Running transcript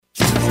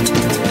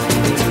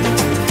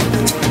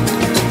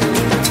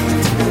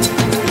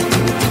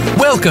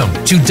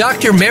Welcome to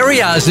Dr.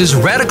 Mary Oz's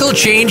Radical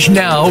Change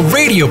Now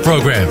radio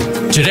program.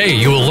 Today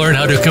you will learn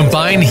how to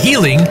combine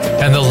healing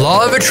and the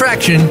law of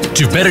attraction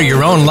to better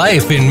your own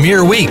life in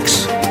mere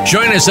weeks.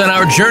 Join us on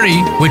our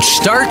journey, which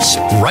starts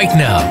right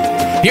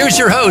now. Here's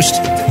your host,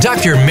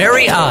 Dr.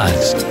 Mary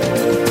Oz.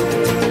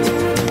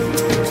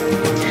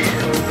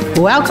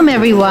 Welcome,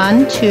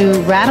 everyone, to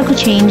Radical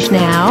Change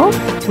Now,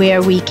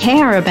 where we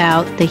care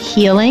about the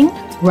healing,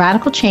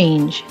 radical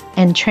change,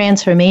 and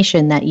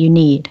transformation that you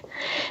need.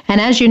 And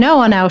as you know,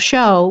 on our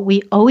show,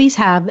 we always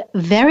have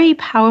very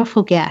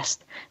powerful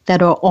guests that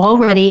are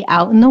already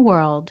out in the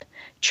world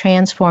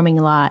transforming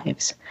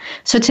lives.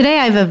 So today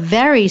I have a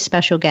very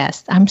special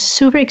guest. I'm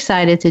super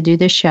excited to do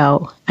this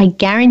show. I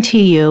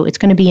guarantee you it's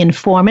going to be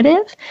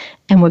informative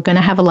and we're going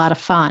to have a lot of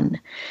fun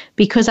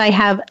because I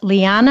have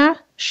Liana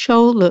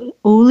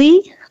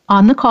Chaouli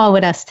on the call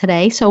with us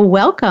today. So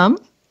welcome.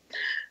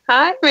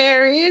 Hi,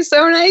 Mary.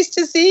 So nice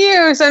to see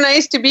you. So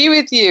nice to be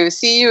with you.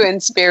 See you in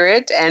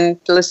spirit and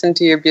listen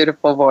to your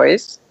beautiful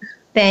voice.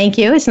 Thank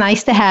you. It's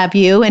nice to have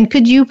you. And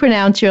could you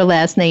pronounce your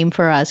last name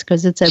for us?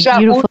 Because it's a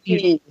beautiful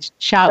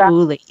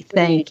Chaouli.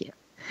 Thank you.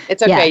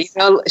 It's okay. Yes. You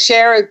know,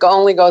 Cher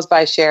only goes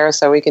by Cher,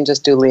 so we can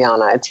just do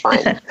Liana. It's fine.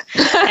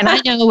 And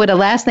I know with a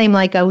last name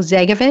like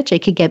Ozegovich,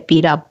 it could get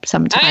beat up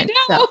sometimes. I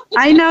know. So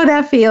I know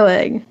that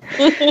feeling.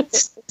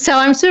 So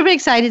I'm super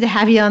excited to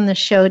have you on the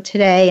show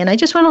today. And I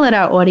just want to let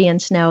our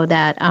audience know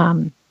that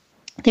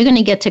they're going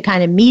to get to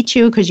kind of meet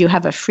you because you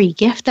have a free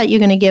gift that you're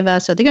going to give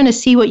us. So they're going to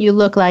see what you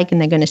look like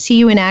and they're going to see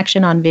you in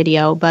action on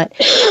video. But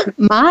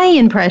my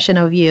impression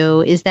of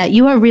you is that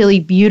you are really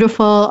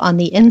beautiful on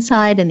the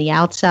inside and the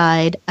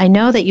outside. I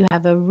know that you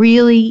have a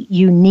really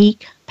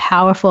unique,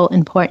 powerful,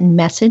 important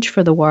message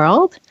for the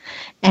world.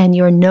 And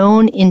you're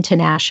known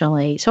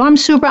internationally. So I'm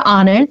super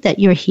honored that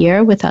you're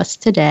here with us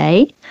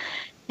today.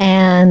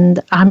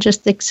 And I'm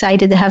just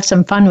excited to have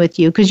some fun with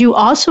you because you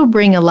also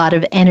bring a lot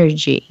of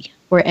energy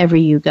wherever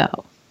you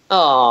go.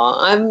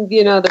 Oh,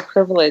 the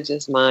privilege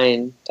is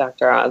mine,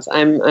 Dr. Oz.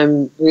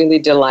 I'm really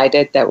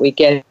delighted that we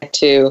get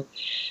to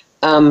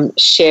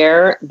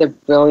share the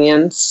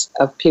brilliance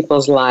of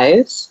people's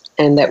lives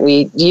and that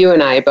you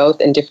and I,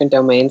 both in different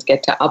domains,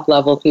 get to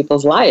up-level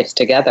people's lives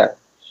together.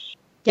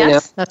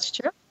 Yes, that's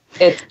true.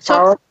 It's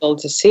powerful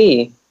to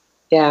see.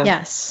 Yeah.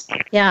 Yes.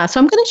 Yeah. So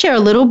I'm going to share a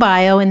little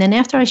bio. And then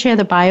after I share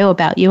the bio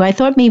about you, I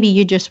thought maybe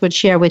you just would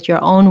share with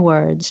your own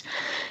words,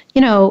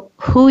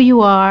 who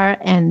you are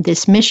and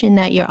this mission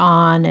that you're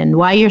on and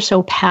why you're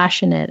so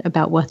passionate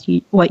about what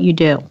you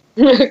do.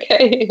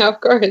 Okay. Of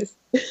course.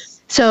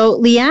 So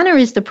Liana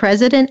is the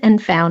president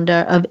and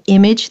founder of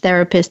Image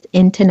Therapist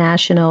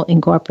International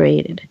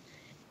Incorporated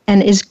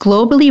and is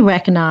globally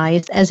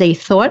recognized as a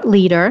thought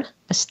leader,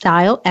 a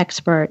style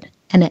expert,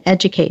 and an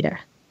educator.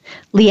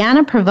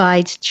 Liana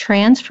provides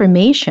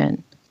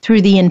transformation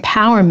through the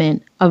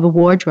empowerment of a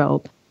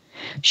wardrobe.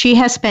 She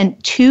has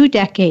spent 2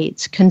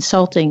 decades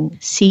consulting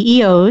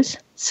CEOs,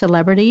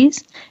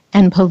 celebrities,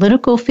 and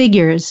political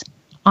figures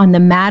on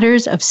the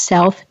matters of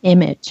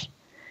self-image.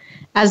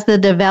 As the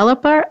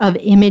developer of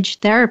image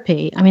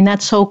therapy,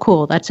 that's so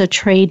cool. That's a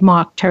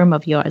trademark term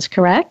of yours,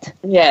 correct?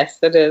 Yes,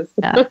 it is.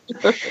 Yeah.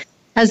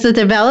 As the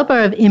developer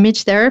of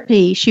image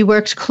therapy, she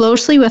works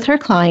closely with her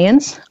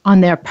clients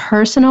on their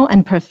personal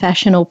and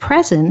professional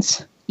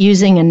presence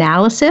using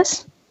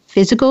analysis,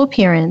 physical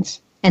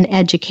appearance, and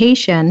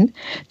education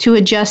to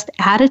adjust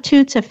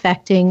attitudes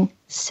affecting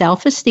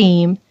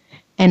self-esteem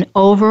and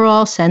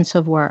overall sense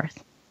of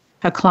worth.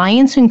 Her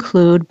clients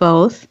include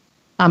Bob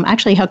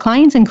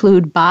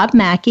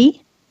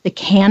Mackey, the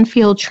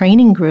Canfield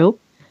Training Group,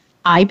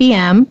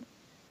 IBM,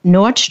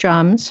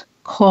 Nordstrom's,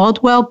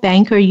 Caldwell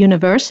Banker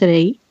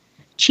University,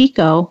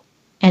 Chico,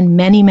 and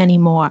many, many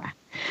more.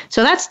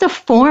 So that's the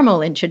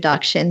formal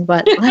introduction,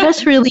 but let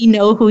us really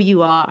know who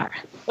you are.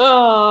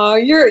 Oh,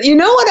 you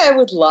know what I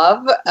would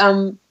love,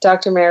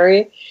 Dr.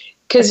 Mary?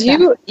 Because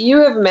you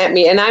have met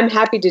me, and I'm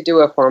happy to do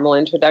a formal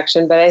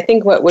introduction, but I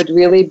think what would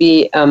really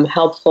be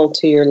helpful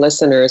to your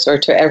listeners or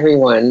to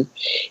everyone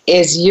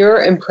is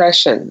your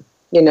impression,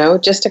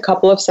 just a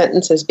couple of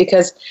sentences,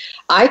 because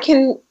I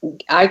can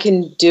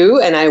do,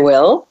 and I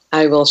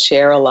will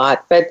share a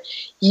lot, but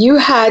you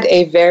had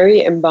a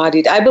very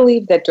embodied, I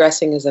believe that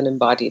dressing is an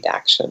embodied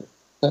action,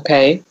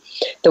 okay?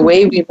 The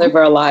way we live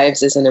our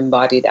lives is an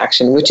embodied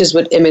action, which is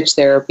what image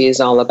therapy is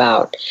all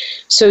about.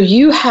 So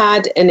you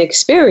had an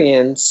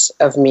experience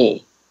of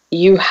me.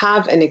 You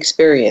have an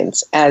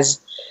experience as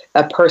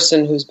a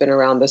person who's been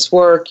around this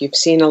work. You've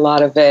seen a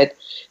lot of it.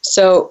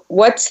 So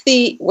what's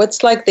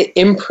like the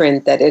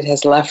imprint that it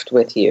has left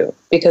with you?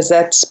 Because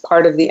that's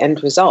part of the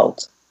end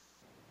result.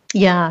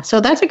 Yeah, so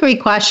that's a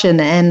great question.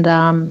 And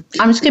I'm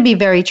just going to be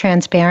very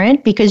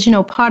transparent because,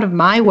 part of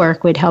my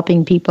work with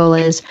helping people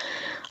is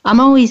I'm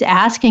always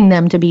asking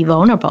them to be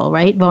vulnerable,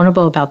 right?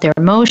 Vulnerable about their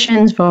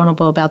emotions,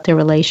 vulnerable about their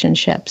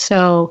relationships.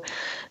 So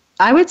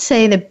I would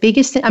say the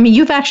biggest thing, I mean,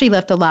 you've actually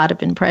left a lot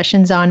of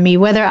impressions on me,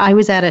 whether I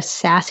was at a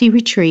Sassy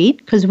retreat,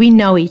 because we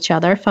know each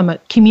other from a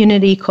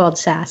community called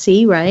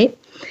Sassy, right?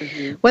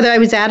 Mm-hmm. Whether I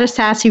was at a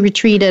Sassy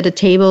retreat at a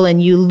table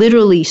and you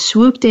literally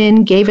swooped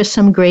in, gave us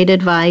some great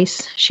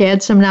advice,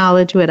 shared some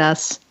knowledge with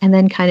us, and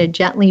then kind of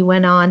gently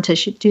went on to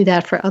do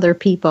that for other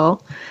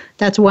people.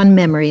 That's one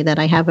memory that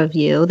I have of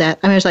you. That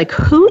I was like,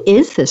 who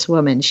is this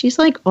woman? She's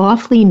like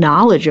awfully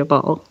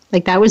knowledgeable.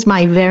 Like that was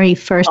my very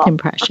first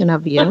impression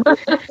of you.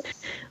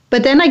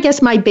 But then I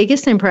guess my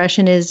biggest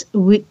impression is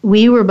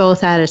we were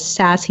both at a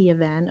Sassy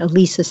event, a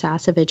Lisa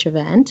Sasevich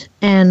event.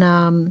 And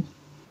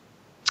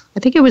I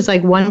think it was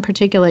like one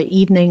particular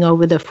evening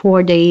over the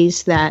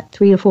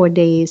 3 or 4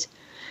 days,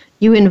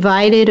 you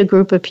invited a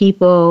group of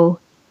people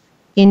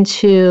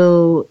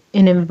into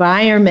an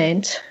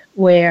environment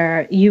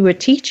where you were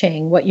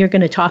teaching what you're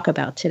going to talk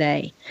about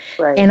today.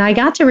 Right. And I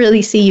got to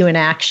really see you in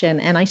action,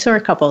 and I saw a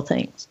couple of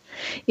things.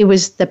 It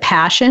was the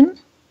passion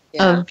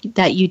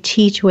that you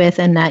teach with,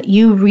 and that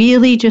you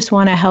really just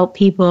want to help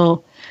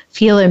people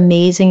feel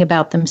amazing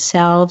about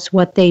themselves,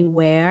 what they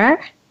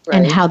wear,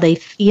 and how they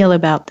feel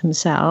about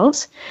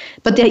themselves.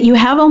 But that you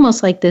have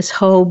almost like this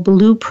whole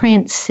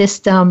blueprint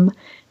system,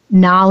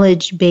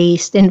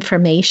 knowledge-based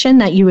information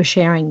that you were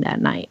sharing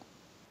that night.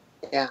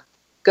 Yeah,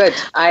 good.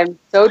 I'm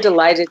so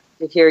delighted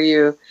to hear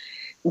you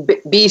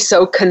be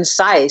so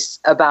concise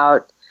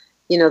about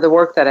the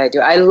work that I do.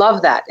 I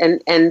love that.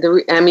 And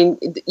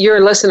your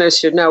listeners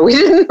should know we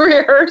didn't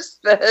rehearse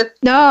this.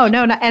 No.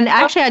 And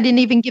actually, I didn't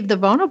even give the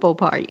vulnerable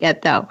part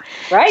yet, though.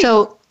 Right.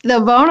 So the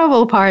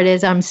vulnerable part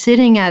is I'm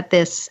sitting at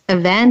this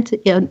event,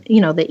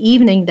 the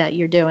evening that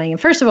you're doing. And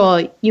first of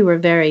all, you were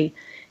very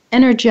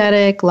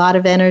energetic, a lot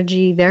of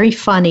energy, very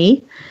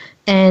funny.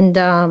 And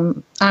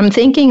I'm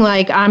thinking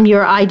like I'm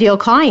your ideal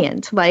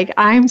client. Like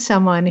I'm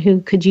someone who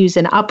could use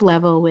an up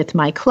level with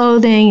my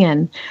clothing,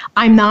 and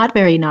I'm not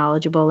very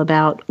knowledgeable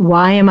about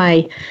why am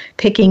I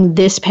picking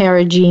this pair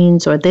of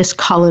jeans or this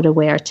color to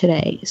wear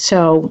today.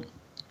 So,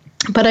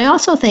 but I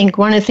also think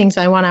one of the things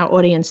I want our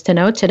audience to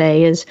know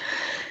today is,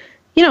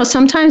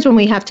 sometimes when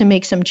we have to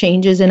make some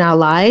changes in our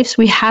lives,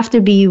 we have to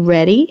be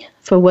ready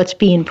for what's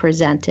being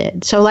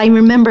presented. So I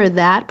remember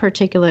that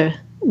particular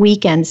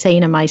weekend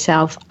saying to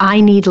myself, I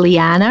need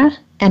Liana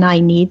and I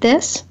need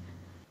this,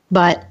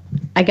 but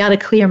I got to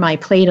clear my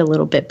plate a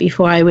little bit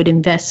before I would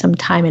invest some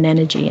time and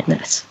energy in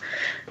this.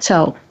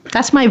 So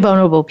that's my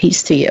vulnerable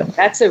piece to you.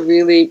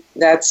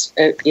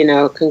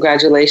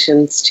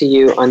 Congratulations to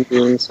you on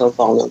being so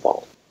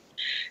vulnerable.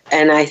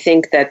 And I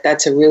think that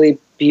that's a really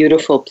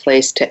beautiful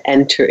place to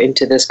enter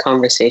into this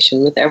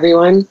conversation with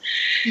everyone,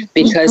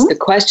 because the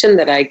question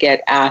that I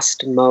get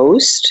asked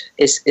most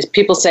is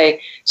people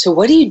say, so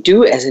what do you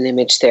do as an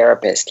image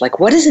therapist? Like,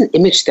 what does an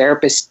image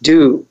therapist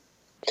do?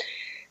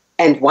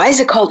 And why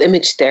is it called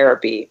image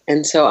therapy?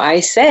 And so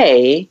I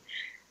say,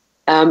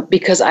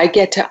 because I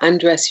get to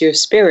undress your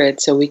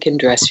spirit so we can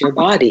dress your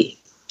body.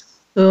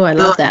 Oh, I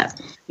love that.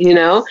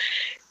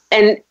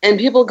 And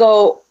people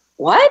go,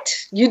 what?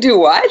 You do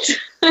what?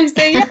 I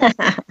say,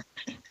 yeah.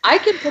 I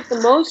can put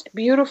the most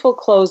beautiful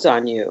clothes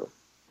on you.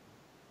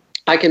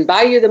 I can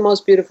buy you the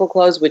most beautiful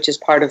clothes, which is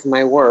part of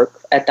my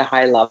work at the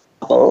high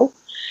level.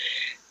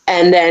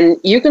 And then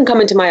you can come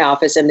into my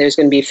office and there's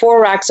going to be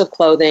 4 racks of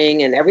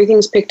clothing and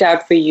everything's picked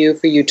out for you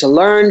to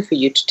learn, for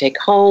you to take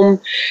home,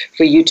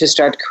 for you to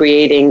start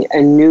creating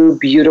a new,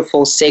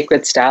 beautiful,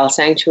 sacred style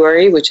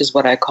sanctuary, which is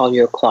what I call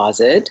your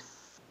closet.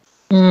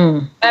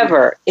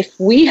 However, if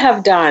we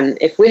have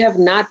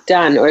not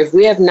done, or if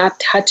we have not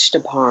touched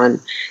upon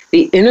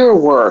the inner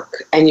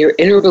work and your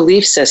inner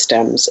belief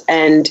systems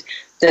and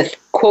the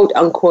quote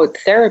unquote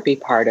therapy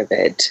part of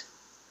it,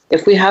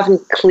 if we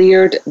haven't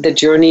cleared the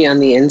journey on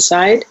the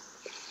inside,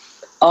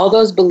 all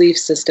those belief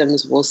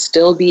systems will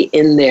still be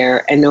in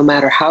there. And no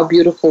matter how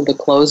beautiful the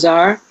clothes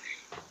are,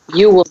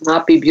 you will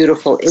not be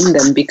beautiful in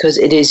them, because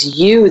it is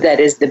you that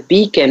is the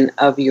beacon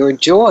of your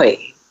joy.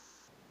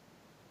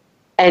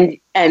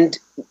 And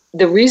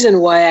the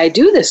reason why I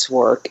do this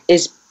work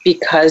is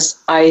because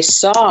I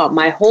saw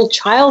my whole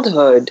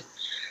childhood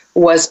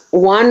was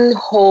one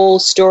whole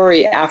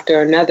story after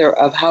another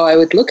of how I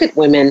would look at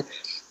women.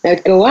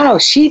 I'd go, wow,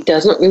 she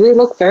doesn't really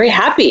look very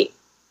happy.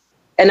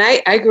 And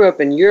I grew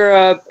up in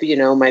Europe.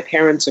 My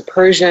parents are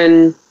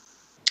Persian.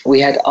 We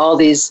had all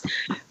these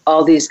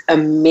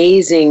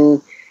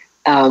amazing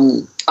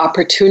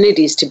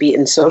opportunities to be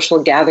in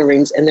social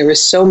gatherings, and there were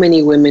so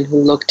many women who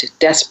looked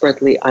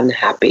desperately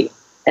unhappy.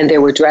 And they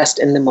were dressed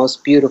in the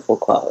most beautiful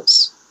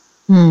clothes.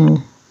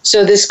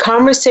 So this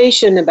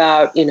conversation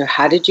about,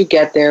 how did you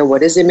get there?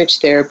 What is image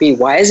therapy?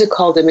 Why is it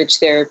called image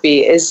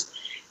therapy? Is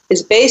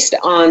based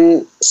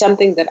on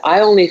something that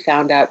I only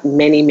found out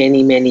many,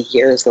 many, many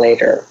years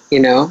later.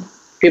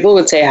 People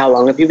would say, how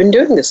long have you been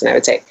doing this? And I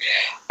would say,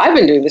 I've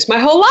been doing this my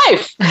whole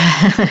life.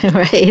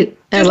 Right.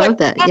 I love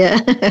that.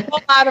 Yeah.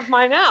 Out of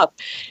my mouth.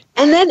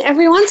 And then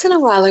every once in a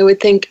while I would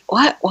think,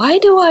 why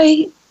do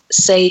I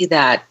say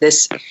that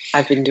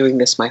I've been doing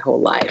this my whole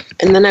life.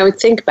 And then I would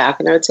think back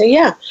and I would say,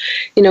 yeah,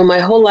 my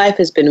whole life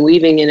has been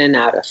weaving in and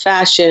out of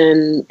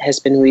fashion, has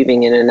been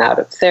weaving in and out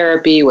of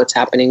therapy, what's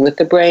happening with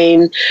the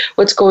brain,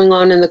 what's going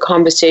on in the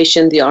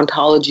conversation, the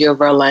ontology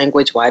of our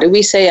language. Why do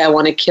we say, I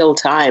want to kill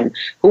time?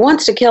 Who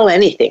wants to kill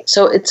anything?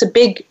 So it's a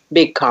big,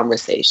 big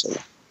conversation.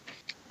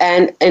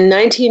 And in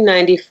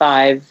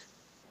 1995,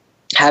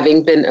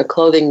 having been a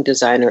clothing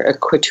designer, a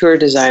couture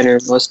designer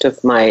most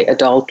of my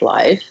adult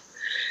life,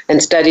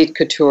 and studied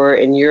couture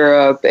in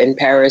Europe and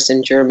Paris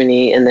and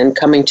Germany, and then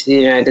coming to the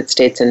United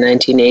States in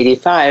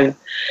 1985,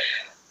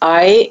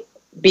 I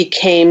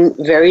became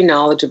very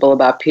knowledgeable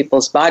about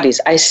people's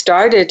bodies. I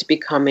started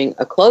becoming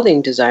a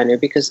clothing designer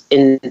because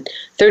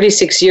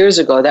 36 years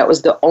ago, that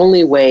was the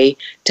only way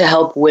to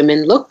help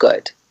women look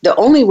good. The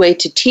only way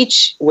to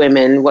teach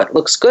women what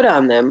looks good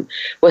on them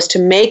was to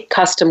make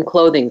custom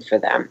clothing for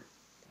them.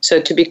 So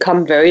to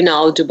become very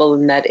knowledgeable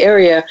in that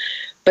area.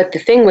 But the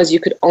thing was, you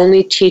could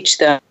only teach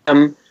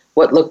them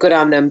what looked good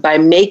on them by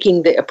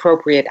making the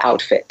appropriate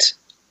outfit.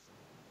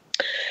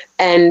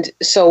 And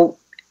so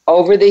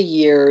over the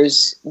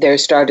years, there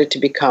started to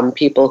become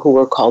people who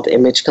were called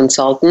image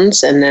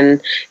consultants. And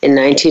then in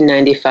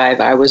 1995,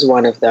 I was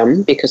one of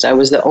them because I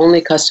was the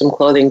only custom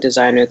clothing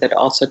designer that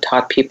also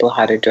taught people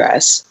how to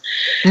dress.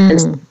 And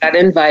so I got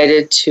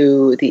invited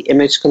to the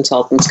Image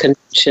Consultants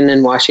Convention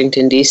in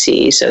Washington,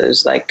 D.C. So it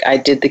was like I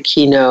did the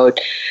keynote.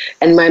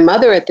 And my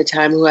mother at the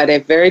time, who had a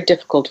very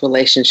difficult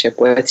relationship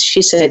with,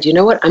 she said, you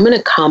know what, I'm going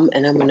to come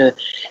and I'm going to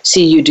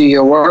see you do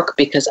your work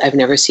because I've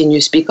never seen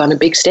you speak on a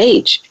big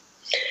stage.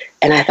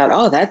 And I thought,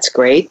 oh, that's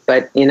great.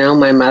 But,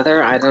 my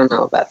mother, I don't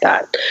know about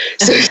that.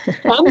 So she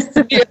comes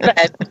to the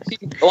event.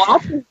 She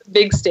watches the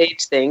big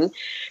stage thing.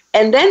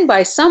 And then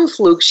by some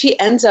fluke, she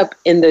ends up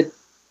in the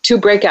 2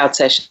 breakout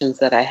sessions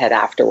that I had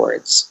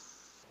afterwards.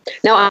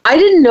 Now, I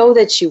didn't know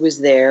that she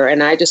was there.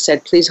 And I just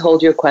said, please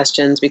hold your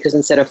questions, because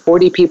instead of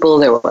 40 people,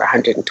 there were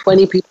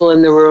 120 people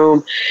in the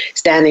room,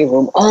 standing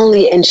room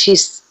only. And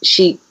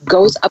she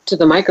goes up to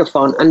the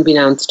microphone,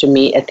 unbeknownst to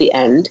me, at the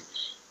end.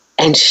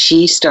 And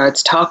she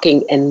starts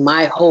talking, and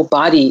my whole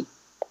body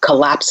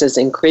collapses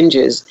and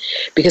cringes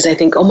because I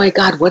think, oh my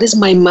God, what is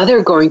my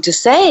mother going to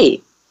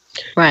say?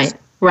 Right.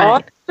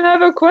 I don't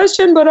have a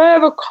question, but I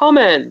have a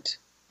comment.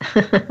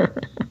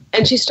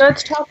 And she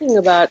starts talking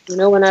about,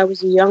 when I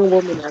was a young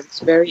woman, I was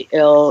very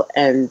ill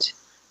and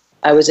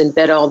I was in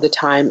bed all the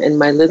time. And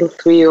my little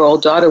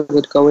 3-year-old daughter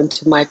would go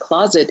into my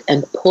closet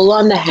and pull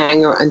on the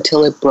hanger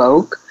until it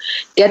broke,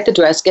 get the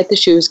dress, get the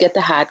shoes, get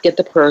the hat, get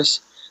the purse,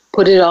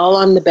 put it all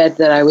on the bed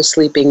that I was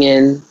sleeping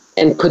in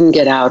and couldn't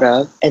get out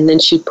of. And then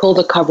she'd pull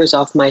the covers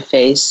off my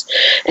face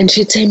and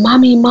she'd say,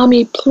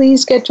 Mommy,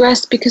 please get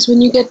dressed, because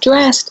when you get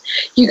dressed,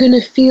 you're going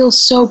to feel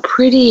so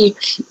pretty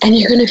and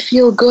you're going to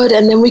feel good.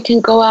 And then we can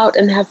go out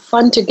and have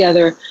fun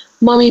together.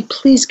 Mommy,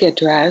 please get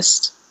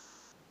dressed.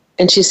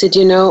 And she said,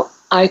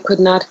 I could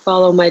not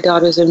follow my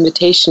daughter's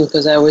invitation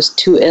because I was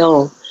too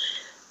ill.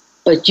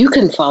 But you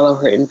can follow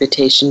her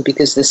invitation,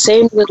 because the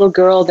same little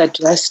girl that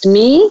dressed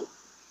me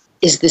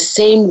is the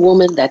same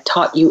woman that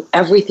taught you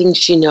everything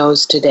she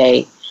knows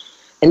today.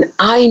 And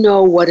I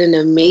know what an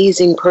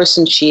amazing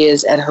person she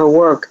is at her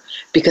work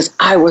because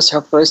I was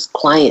her first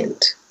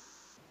client.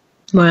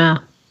 Wow.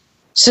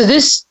 So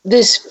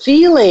this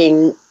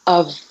feeling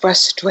of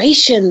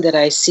frustration that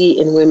I see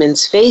in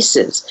women's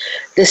faces,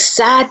 the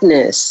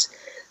sadness,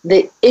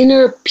 the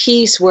inner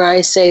peace where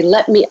I say,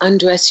 let me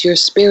undress your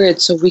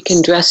spirit so we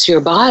can dress your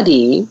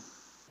body,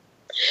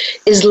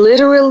 is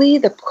literally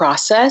the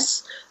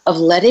process of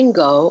letting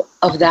go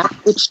of that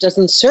which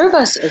doesn't serve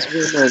us as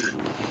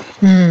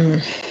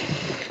women.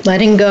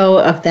 Letting go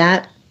of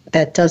that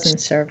doesn't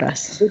serve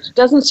us. Which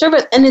doesn't serve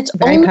us. And it's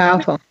very only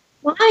powerful.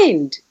 In our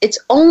mind. It's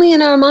only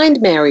in our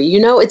mind, Mary.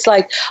 It's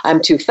like,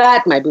 I'm too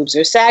fat, my boobs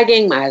are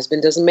sagging, my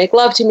husband doesn't make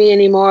love to me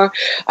anymore,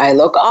 I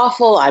look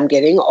awful, I'm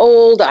getting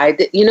old,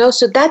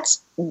 so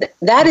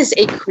that is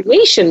a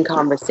creation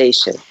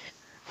conversation.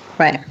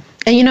 Right.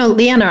 And,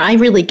 Liana, I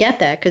really get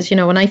that because,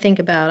 when I think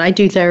about, I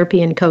do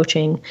therapy and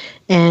coaching,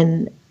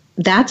 and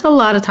that's a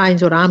lot of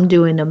times what I'm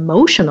doing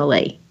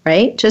emotionally,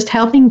 right? Just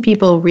helping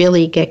people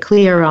really get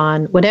clear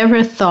on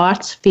whatever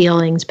thoughts,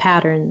 feelings,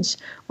 patterns,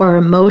 or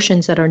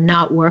emotions that are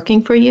not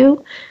working for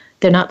you,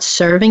 they're not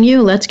serving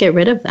you, let's get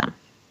rid of them.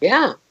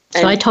 Yeah.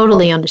 So I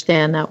totally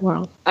understand that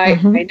world. I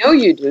know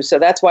you do. So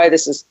that's why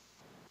this is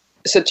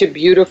such a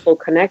beautiful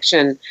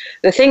connection.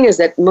 The thing is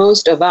that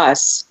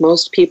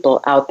most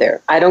people out there,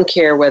 I don't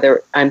care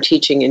whether I'm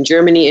teaching in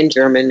Germany in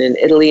German, in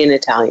Italy in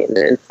Italian,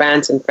 in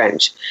France in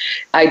French.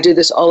 I do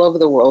this all over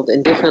the world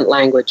in different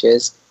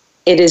languages.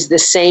 It is the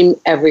same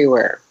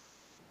everywhere,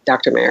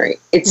 Dr. Mary.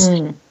 It's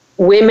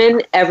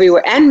women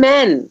everywhere and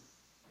men.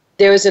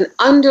 There is an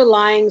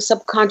underlying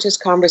subconscious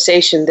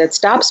conversation that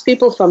stops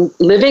people from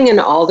living in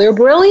all their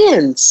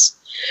brilliance.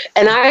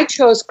 And I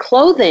chose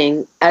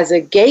clothing as a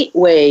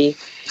gateway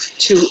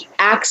to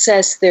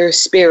access their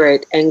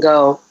spirit and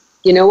go,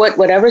 you know what,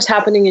 whatever's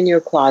happening in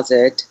your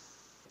closet,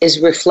 is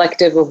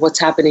reflective of what's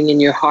happening in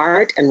your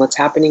heart and what's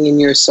happening in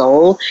your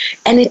soul.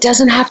 And it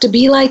doesn't have to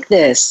be like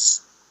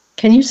this.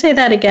 Can you say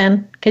that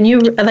again?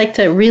 I'd like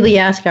to really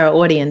ask our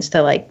audience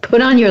to like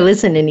put on your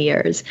listening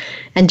ears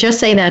and just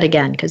say that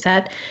again, because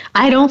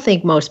I don't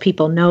think most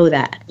people know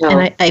that. No,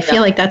 and I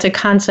feel like that's a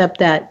concept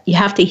that you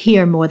have to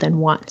hear more than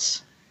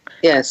once.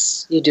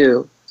 Yes, you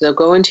do. So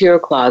go into your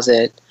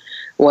closet.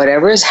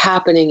 Whatever is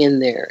happening in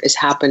there is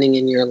happening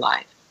in your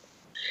life.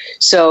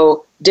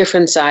 So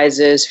different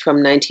sizes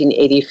from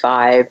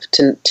 1985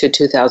 to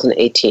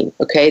 2018,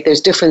 okay?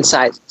 There's different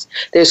sizes.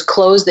 There's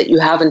clothes that you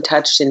haven't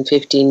touched in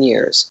 15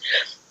 years.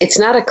 It's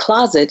not a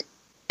closet.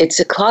 It's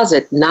a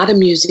closet, not a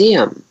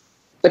museum.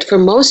 But for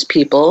most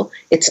people,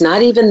 it's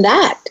not even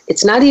that.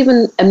 It's not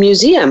even a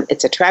museum.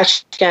 It's a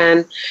trash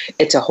can.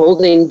 It's a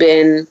holding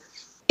bin.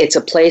 It's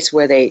a place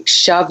where they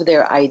shove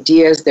their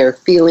ideas, their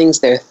feelings,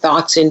 their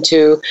thoughts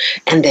into,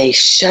 and they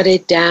shut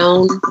it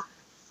down.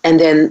 And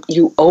then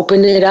you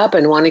open it up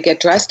and want to get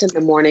dressed in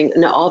the morning.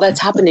 And all that's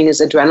happening is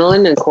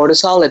adrenaline and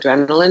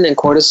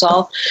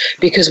cortisol.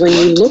 Because when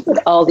you look at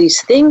all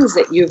these things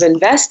that you've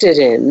invested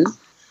in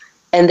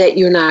and that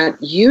you're not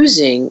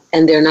using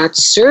and they're not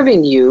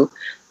serving you,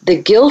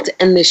 the guilt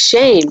and the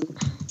shame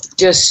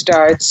just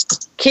starts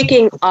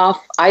kicking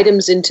off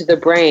items into the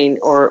brain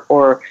or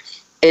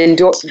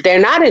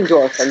they're not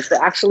endorphins.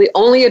 They're actually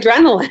only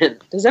adrenaline.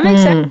 Does that make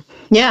sense?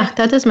 Yeah,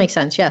 that does make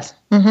sense. Yes.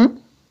 Mm-hmm.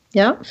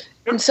 Yeah.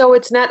 And so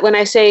it's not, when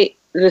I say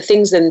the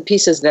things and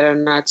pieces that are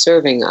not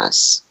serving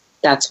us,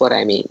 that's what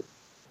I mean.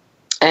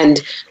 And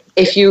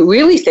if you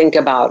really think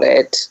about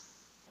it,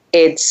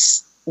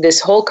 it's this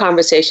whole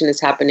conversation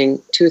is happening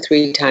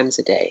 2-3 times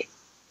a day.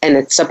 And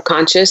it's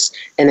subconscious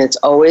and it's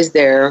always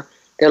there.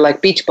 They're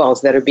like beach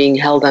balls that are being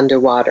held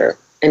underwater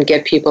and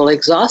get people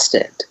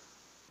exhausted.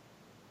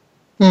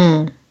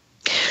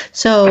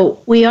 So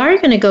we are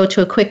going to go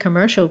to a quick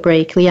commercial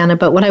break, Liana,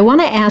 but what I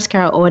want to ask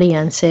our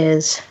audience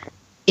is,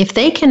 if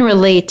they can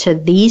relate to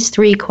these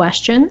 3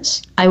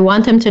 questions, I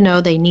want them to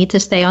know they need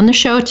to stay on the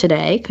show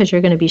today because you're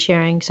going to be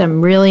sharing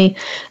some really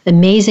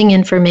amazing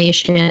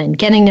information and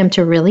getting them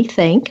to really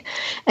think.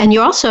 And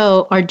you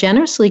also are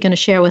generously going to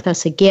share with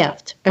us a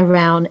gift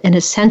around an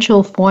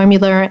essential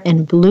formula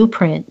and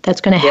blueprint that's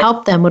going to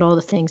help them with all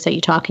the things that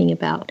you're talking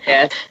about.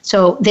 Yes.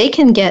 So they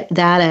can get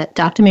that at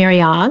Dr.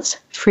 Mary Oz,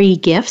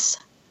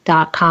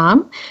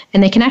 freegifts.com,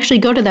 and they can actually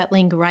go to that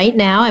link right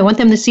now. I want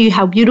them to see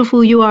how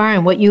beautiful you are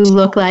and what you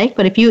look like.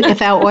 But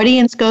if our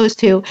audience goes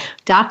to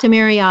Dr.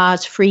 Mary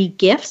Oz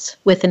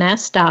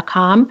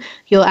freegifts.com,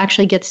 you'll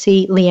actually get to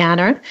see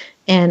Liana,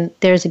 and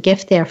there's a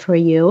gift there for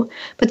you.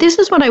 But this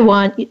is what I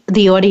want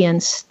the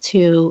audience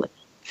to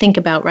think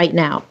about right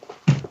now.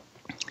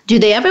 Do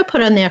they ever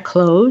put on their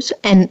clothes?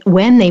 And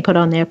when they put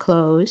on their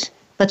clothes,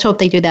 let's hope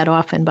they do that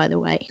often, by the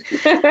way,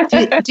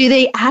 do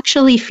they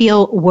actually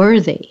feel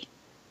worthy?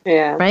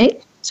 Yeah.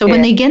 Right? So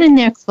when they get in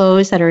their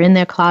clothes that are in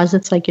their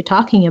closets like you're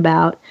talking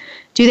about,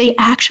 do they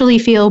actually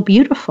feel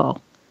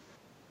beautiful?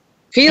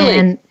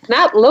 Feeling,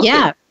 not looking.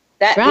 Yeah,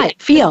 right.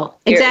 Feel.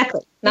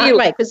 Exactly. Not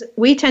right. Because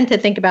we tend to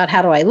think about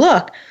how do I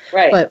look?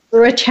 Right. But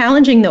we're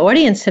challenging the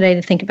audience today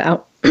to think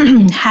about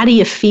how do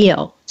you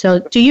feel? So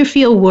do you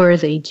feel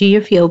worthy? Do you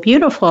feel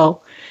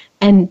beautiful?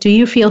 And do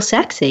you feel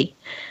sexy?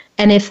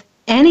 And if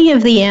any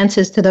of the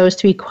answers to those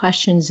 3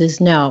 questions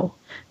is no,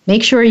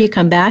 make sure you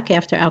come back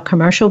after our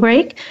commercial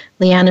break.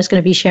 Liana's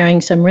going to be sharing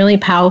some really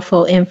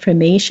powerful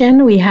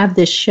information. We have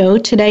this show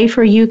today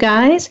for you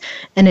guys,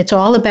 and it's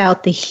all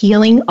about the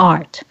healing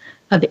art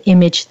of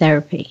image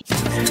therapy.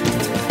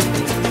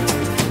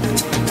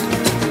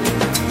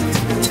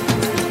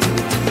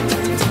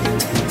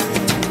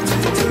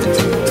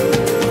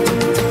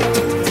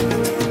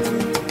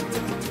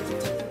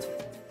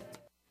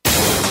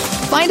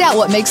 Find out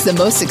what makes the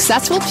most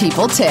successful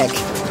people tick.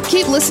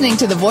 Keep listening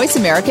to the Voice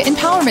America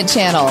Empowerment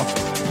Channel.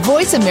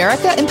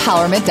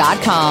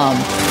 VoiceAmericaEmpowerment.com.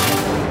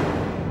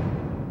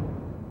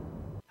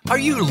 Are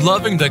you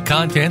loving the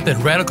content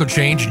that Radical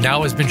Change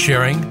Now has been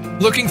sharing?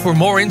 Looking for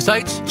more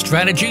insights,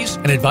 strategies,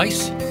 and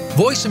advice?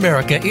 Voice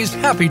America is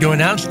happy to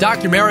announce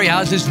Dr. Mary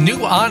Oz's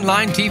new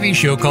online TV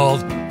show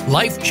called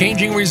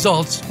Life-Changing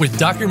Results with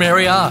Dr.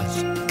 Mary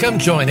Oz. Come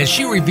join as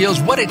she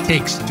reveals what it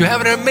takes to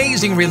have an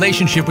amazing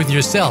relationship with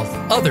yourself,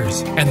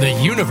 others, and the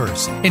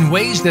universe in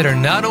ways that are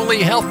not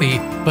only healthy,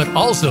 but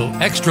also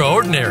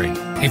extraordinary.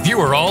 If you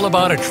are all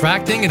about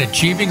attracting and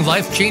achieving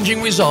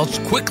life-changing results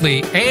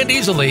quickly and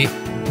easily,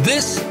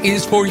 this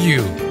is for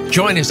you.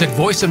 Join us at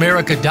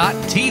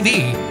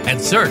voiceamerica.tv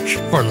and search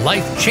for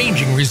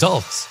life-changing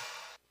results.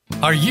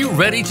 Are you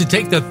ready to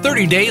take the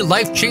 30-day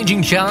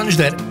life-changing challenge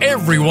that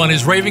everyone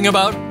is raving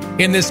about?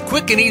 In this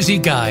quick and easy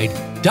guide,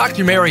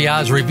 Dr. Mary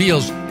Oz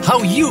reveals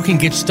how you can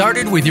get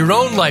started with your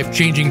own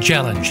life-changing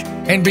challenge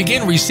and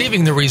begin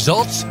receiving the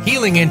results,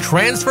 healing, and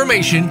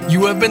transformation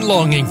you have been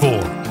longing for.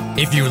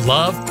 If you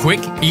love quick,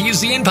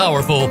 easy, and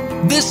powerful,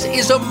 this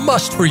is a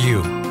must for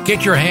you.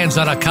 Get your hands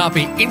on a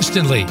copy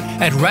instantly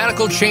at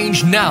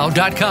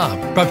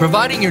RadicalChangeNow.com by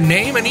providing your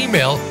name and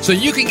email so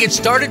you can get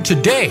started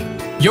today.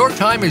 Your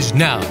time is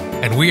now,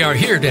 and we are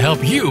here to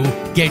help you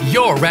get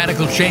your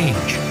radical change.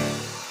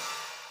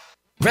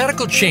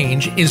 Radical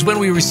change is when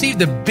we receive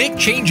the big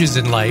changes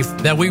in life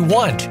that we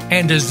want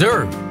and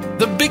deserve.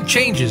 The big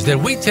changes that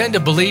we tend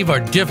to believe are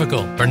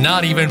difficult or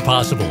not even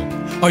possible.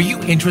 Are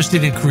you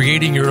interested in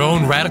creating your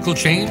own radical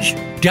change?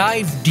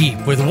 Dive deep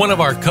with one of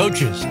our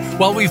coaches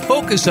while we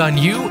focus on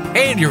you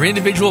and your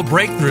individual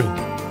breakthrough.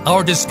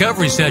 Our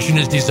discovery session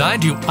is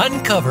designed to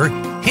uncover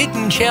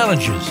hidden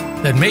challenges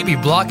that may be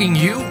blocking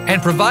you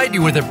and provide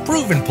you with a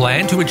proven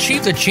plan to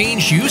achieve the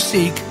change you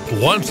seek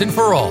once and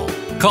for all.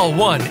 Call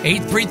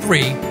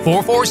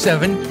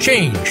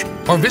 1-833-447-CHANGE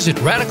or visit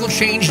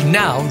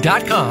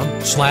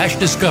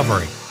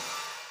RadicalChangeNow.com/discovery.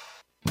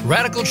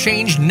 Radical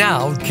Change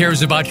Now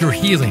cares about your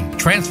healing,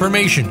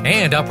 transformation,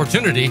 and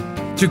opportunity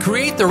to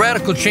create the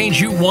radical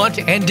change you want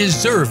and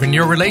deserve in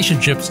your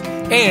relationships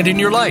and in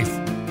your life.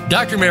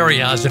 Dr.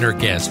 Mary Oz and her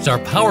guests are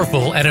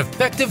powerful and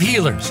effective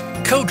healers,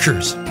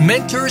 coachers,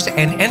 mentors,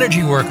 and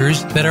energy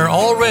workers that are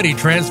already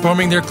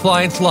transforming their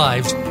clients'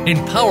 lives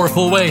in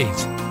powerful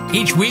ways.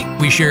 Each week,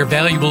 we share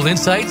valuable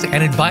insights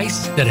and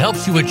advice that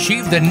helps you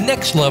achieve the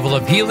next level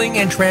of healing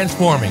and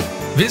transforming.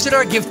 Visit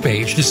our gift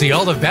page to see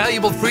all the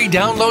valuable free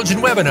downloads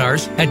and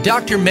webinars at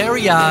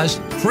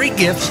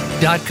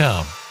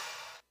drmaryozfreegifts.com.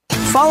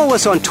 Follow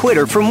us on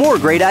Twitter for more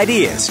great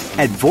ideas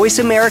at Voice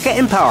America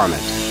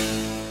Empowerment.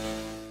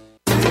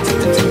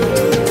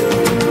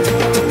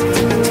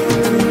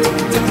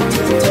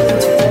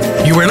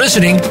 You are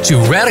listening to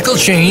Radical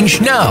Change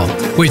Now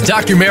with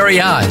Dr. Mary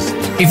Oz.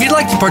 If you'd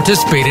like to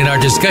participate in our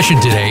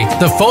discussion today,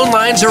 the phone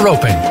lines are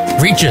open.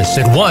 Reach us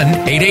at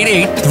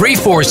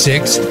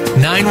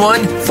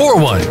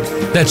 1-888-346-9141.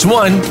 That's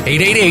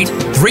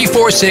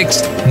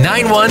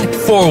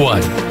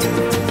 1-888-346-9141.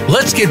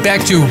 Let's get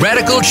back to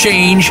Radical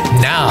Change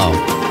Now.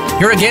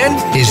 Here again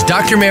is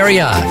Dr.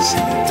 Mary Oz.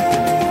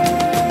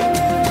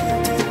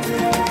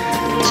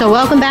 So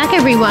welcome back,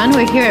 everyone.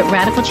 We're here at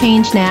Radical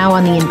Change Now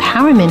on the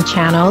Empowerment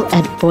Channel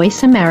at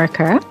Voice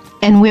America.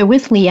 And we're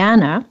with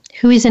Liana,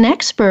 who is an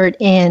expert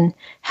in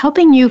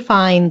helping you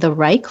find the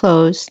right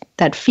clothes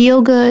that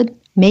feel good,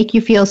 make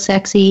you feel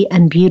sexy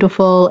and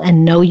beautiful,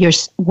 and know your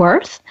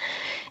worth.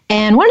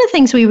 And one of the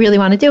things we really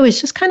want to do is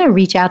just kind of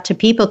reach out to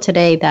people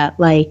today that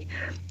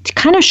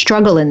kind of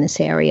struggle in this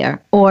area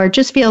or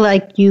just feel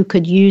like you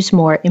could use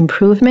more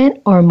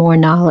improvement or more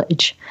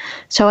knowledge.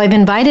 So I've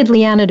invited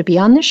Liana to be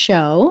on the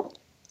show.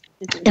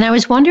 And I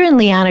was wondering,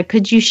 Liana,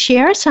 could you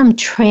share some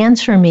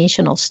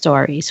transformational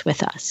stories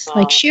with us?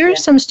 Share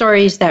some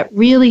stories that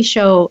really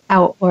show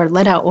out or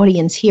let our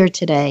audience hear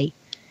today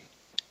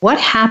what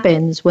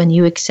happens when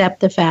you accept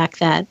the fact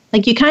that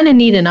you kind of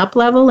need an up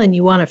level and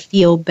you want to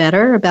feel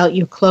better about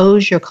your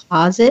clothes, your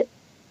closet,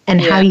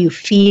 and how you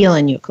feel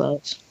in your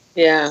clothes.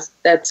 Yeah,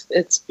 that's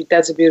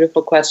a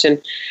beautiful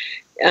question.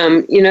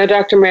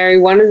 Dr. Mary,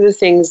 one of the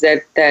things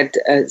that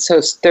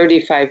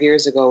 35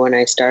 years ago when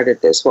I started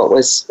this, what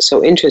was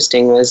so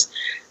interesting was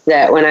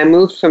that when I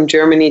moved from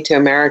Germany to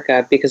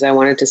America because I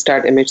wanted to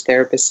start Image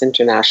Therapists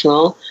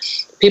International,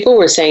 people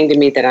were saying to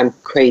me that I'm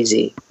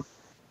crazy.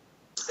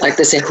 Like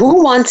they say,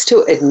 who wants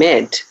to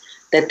admit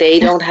that they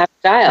don't have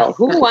style?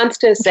 Who wants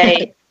to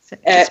say...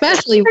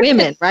 Especially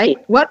women, right?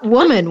 What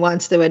woman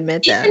wants to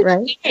admit that,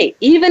 right?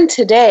 Even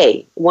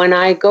today, when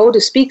I go to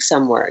speak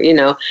somewhere,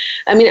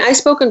 I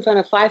spoke in front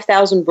of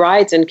 5,000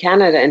 brides in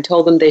Canada and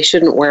told them they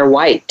shouldn't wear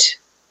white.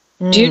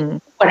 Do you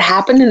know what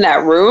happened in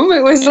that room?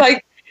 It was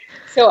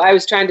so I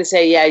was trying to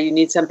say, you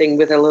need something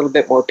with a little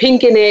bit more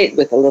pink in it,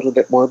 with a little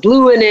bit more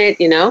blue in it,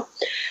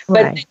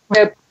 But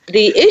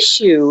the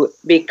issue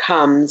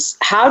becomes,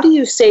 how do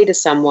you say to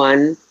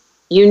someone,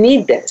 you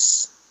need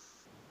this,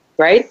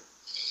 right?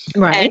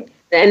 Right.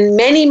 And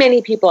many,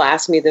 many people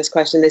ask me this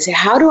question. They say,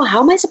 how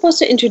am I supposed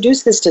to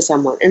introduce this to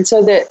someone? And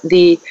so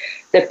the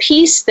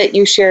piece that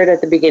you shared at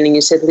the beginning,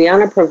 you said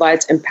Liana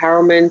provides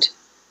empowerment.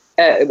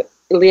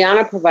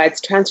 Liana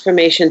provides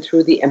transformation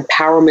through the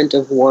empowerment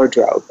of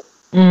wardrobe.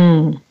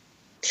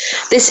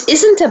 This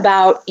isn't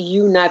about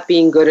you not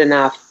being good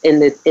enough in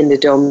the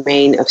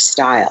domain of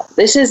style.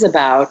 This is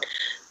about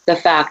the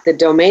fact the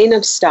domain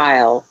of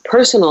style,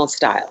 personal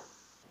style,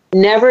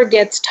 never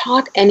gets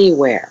taught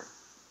anywhere.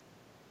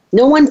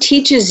 No one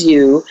teaches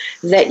you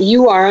that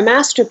you are a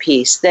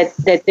masterpiece, that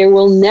there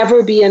will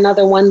never be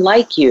another one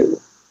like you,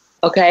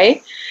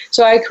 okay?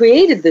 So I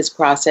created this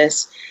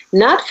process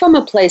not from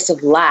a place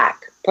of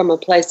lack, from a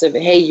place of,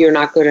 hey, you're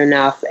not good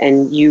enough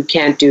and you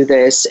can't do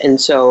this,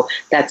 and so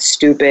that's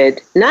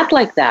stupid. Not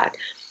like that,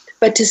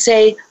 but to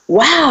say,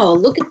 wow,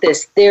 look at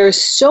this. There's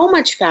so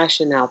much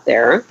fashion out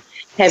there.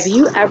 Have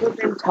you ever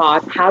been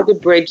taught how to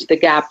bridge the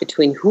gap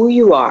between who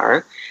you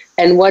are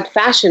and what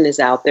fashion is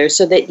out there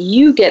so that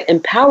you get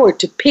empowered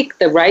to pick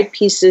the right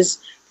pieces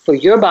for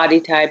your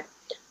body type,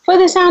 for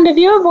the sound of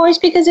your voice,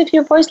 because if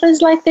your voice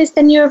is like this,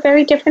 then you're a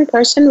very different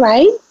person,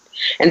 right?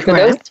 And for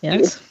those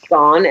who've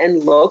gone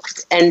and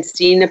looked and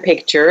seen a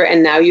picture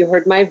and now you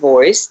heard my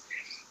voice,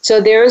 So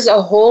there's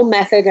a whole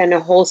method and a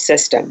whole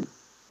system.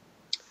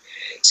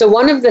 So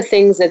one of the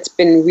things that's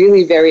been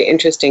really very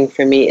interesting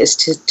for me is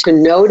to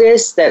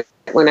notice that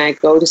when I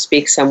go to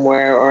speak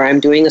somewhere, or I'm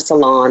doing a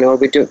salon, or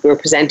we're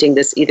presenting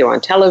this either on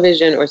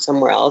television or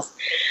somewhere else,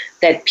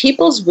 that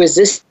people's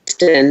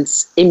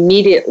resistance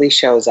immediately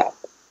shows up.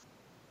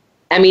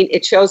 I mean,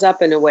 it shows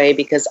up in a way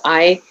because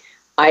I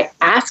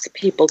ask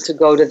people to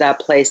go to that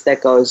place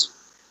that goes,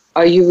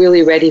 are you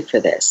really ready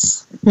for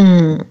this?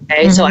 Mm-hmm.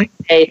 Okay, so I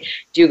say,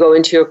 do you go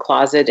into your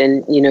closet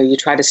and, you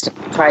try to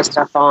try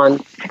stuff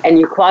on, and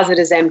your closet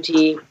is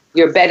empty,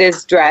 your bed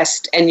is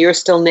dressed, and you're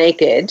still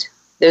naked.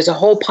 There's a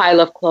whole pile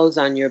of clothes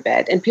on your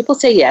bed. And people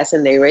say yes,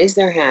 and they raise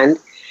their hand.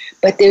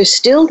 But there's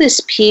still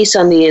this piece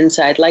on the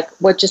inside, like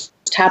what just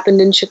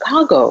happened in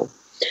Chicago.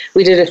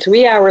 We did a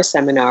 3-hour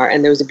seminar,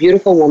 and there was a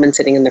beautiful woman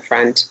sitting in the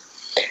front.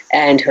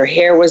 And her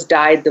hair was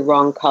dyed the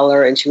wrong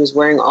color, and she was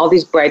wearing all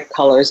these bright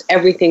colors.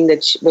 Everything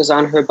that was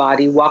on her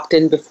body walked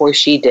in before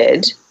she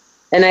did.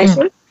 And I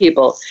say to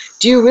people,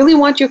 do you really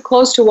want your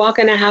clothes to walk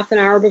in a half an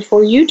hour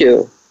before you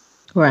do?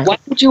 Right. Why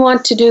would you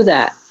want to do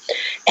that?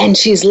 And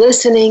she's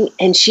listening,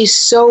 and she's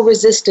so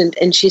resistant.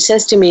 And she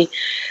says to me,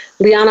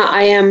 Liana,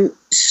 I am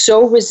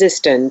so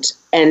resistant,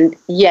 and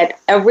yet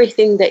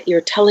everything that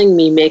you're telling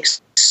me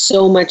makes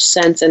so much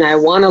sense, and I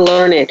want to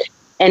learn it.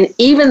 And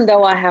even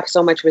though I have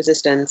so much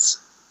resistance,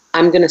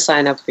 I'm going to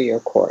sign up for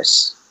your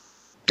course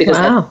because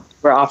that's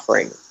what we're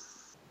offering.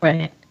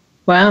 Right.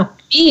 Wow.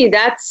 To me,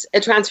 that's a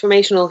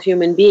transformational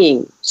human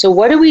being. So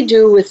what do we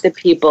do with the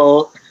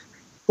people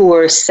who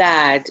are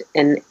sad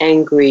and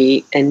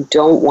angry and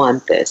don't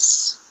want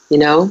this?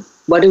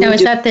 What do we do?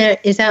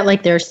 Is that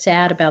like they're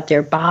sad about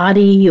their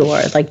body,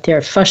 or like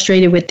they're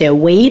frustrated with their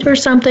weight or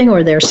something,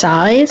 or their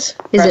size?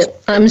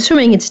 I'm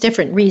assuming it's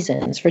different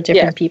reasons for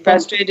different people.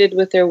 Frustrated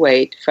with their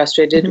weight,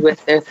 frustrated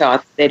with their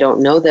thoughts. They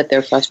don't know that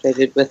they're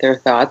frustrated with their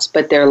thoughts,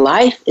 but their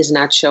life is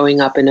not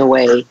showing up in a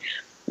way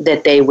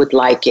that they would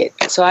like it.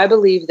 So I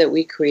believe that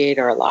we create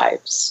our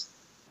lives.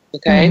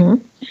 Okay?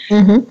 Mm-hmm.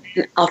 Mm-hmm.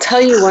 And I'll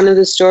tell you one of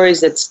the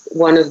stories that's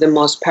one of the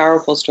most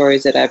powerful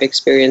stories that I've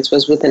experienced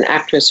was with an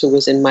actress who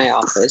was in my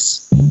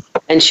office.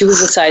 And she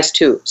was a size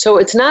 2. So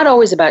it's not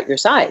always about your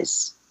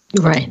size.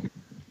 Right.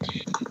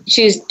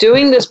 She's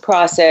doing this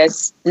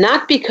process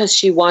not because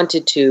she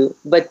wanted to,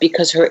 but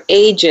because her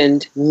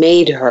agent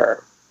made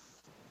her.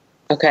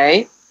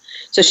 Okay?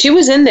 So she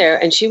was in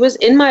there, and she was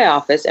in my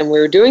office, and we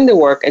were doing the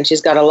work, and she's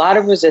got a lot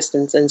of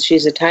resistance, and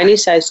she's a tiny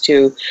size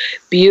 2,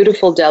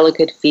 beautiful,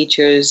 delicate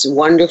features,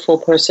 wonderful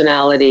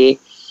personality,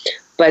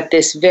 but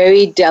this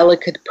very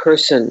delicate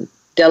person,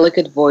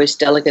 delicate voice,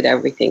 delicate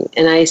everything.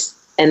 And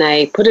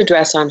I put a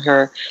dress on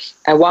her.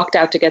 I walked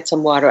out to get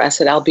some water. I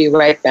said, I'll be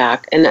right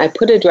back. And I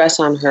put a dress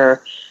on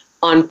her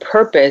on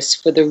purpose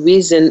for the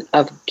reason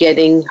of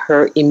getting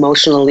her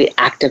emotionally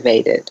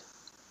activated.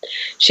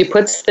 She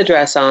puts the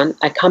dress on.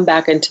 I come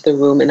back into the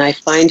room, and I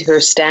find her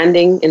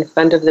standing in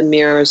front of the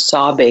mirror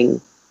sobbing.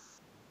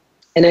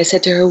 And I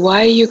said to her,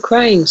 why are you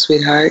crying,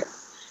 sweetheart?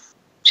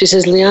 She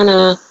says,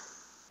 Liana,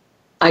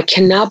 I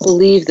cannot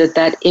believe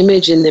that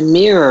image in the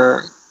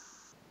mirror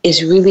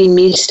is really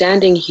me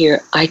standing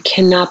here. I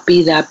cannot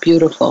be that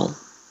beautiful.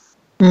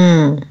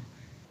 Mm.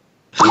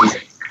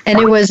 And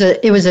it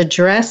was a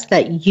dress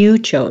that you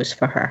chose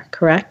for her,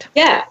 correct?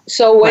 Yeah.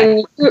 So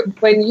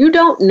when you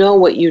don't know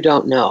what you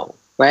don't know,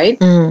 right?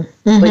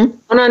 Mm-hmm. When you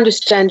don't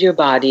understand your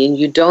body, and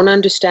you don't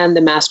understand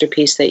the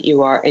masterpiece that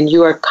you are, and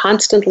you are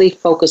constantly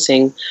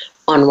focusing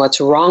on what's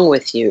wrong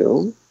with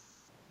you,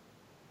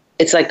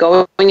 it's like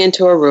going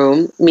into a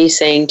room, me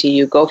saying to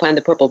you, go find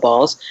the purple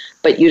balls,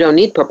 but you don't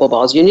need purple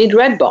balls. You need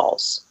red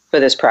balls for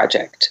this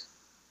project.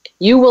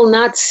 You will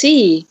not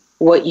see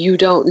what you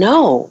don't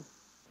know.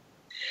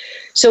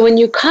 So when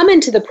you come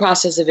into the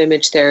process of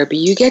image therapy,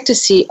 you get to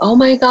see, oh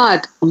my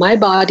God, my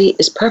body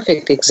is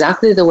perfect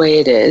exactly the way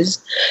it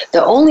is.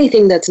 The only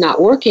thing that's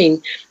not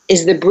working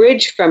is the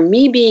bridge from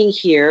me being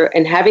here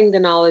and having the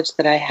knowledge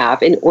that I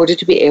have in order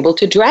to be able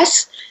to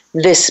dress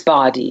this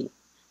body.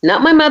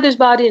 Not my mother's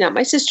body, not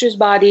my sister's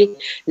body,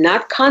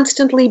 not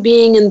constantly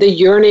being in the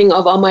yearning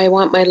of, I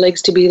want my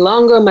legs to be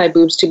longer, my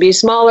boobs to be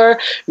smaller,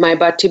 my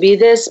butt to be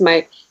this,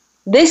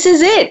 this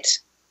is it.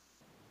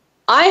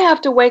 I have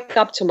to wake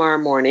up tomorrow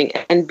morning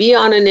and be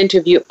on an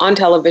interview on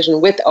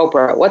television with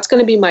Oprah. What's going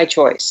to be my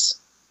choice?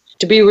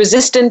 To be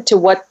resistant to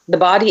what the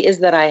body is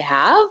that I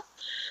have,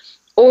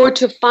 or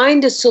to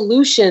find a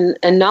solution,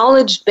 a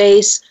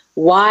knowledge-based,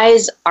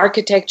 wise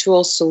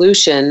architectural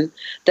solution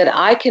that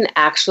I can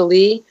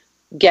actually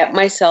get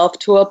myself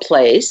to a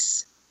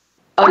place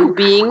of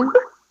being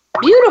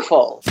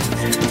beautiful.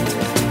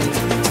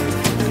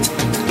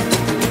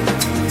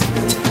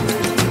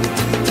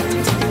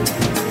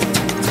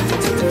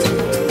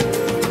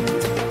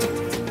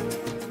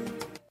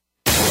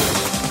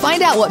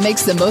 Find out what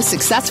makes the most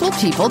successful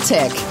people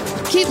tick.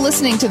 Keep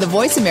listening to the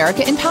Voice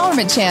America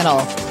Empowerment Channel.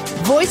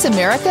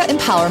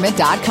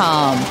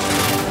 VoiceAmericaEmpowerment.com.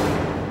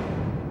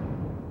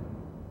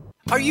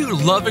 Are you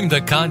loving the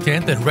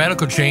content that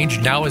Radical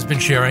Change Now has been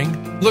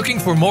sharing? Looking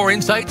for more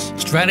insights,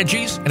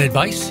 strategies, and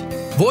advice?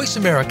 Voice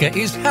America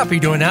is happy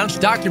to announce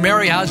Dr.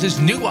 Mary Oz's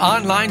new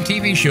online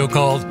TV show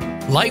called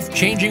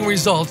Life-Changing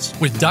Results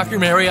with Dr.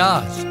 Mary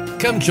Oz.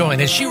 Come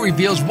join as she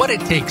reveals what it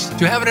takes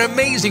to have an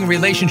amazing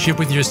relationship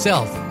with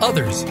yourself,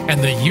 others,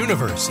 and the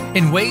universe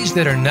in ways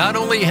that are not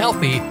only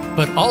healthy,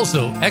 but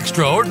also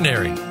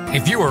extraordinary.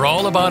 If you are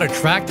all about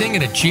attracting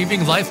and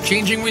achieving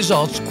life-changing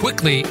results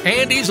quickly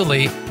and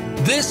easily,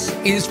 this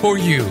is for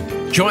you.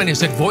 Join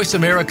us at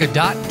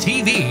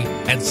voiceamerica.tv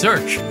and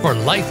search for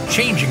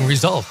Life-Changing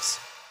Results.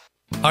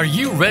 Are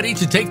you ready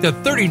to take the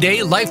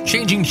 30-day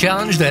life-changing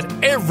challenge that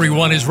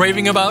everyone is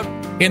raving about?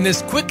 In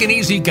this quick and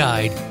easy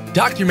guide,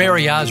 Dr.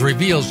 Mary Oz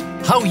reveals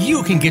how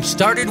you can get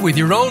started with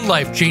your own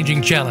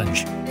life-changing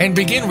challenge and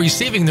begin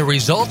receiving the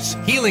results,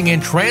 healing,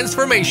 and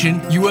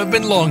transformation you have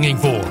been longing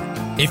for.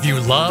 If you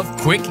love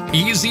quick,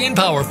 easy, and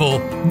powerful,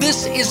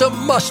 this is a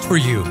must for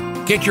you.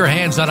 Get your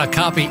hands on a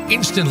copy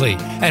instantly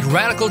at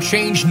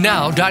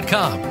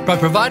RadicalChangeNow.com by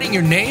providing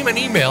your name and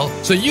email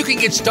so you can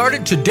get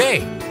started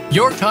today.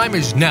 Your time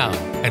is now,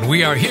 and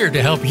we are here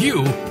to help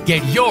you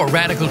get your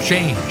radical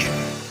change.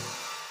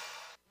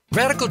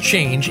 Radical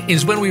change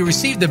is when we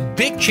receive the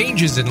big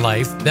changes in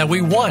life that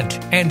we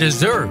want and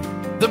deserve.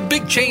 The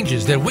big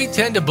changes that we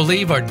tend to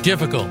believe are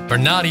difficult or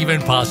not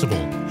even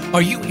possible.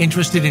 Are you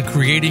interested in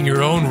creating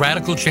your own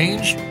radical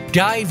change?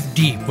 Dive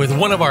deep with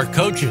one of our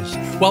coaches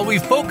while we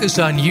focus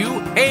on you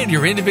and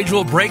your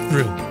individual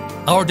breakthrough.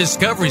 Our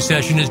discovery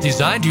session is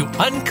designed to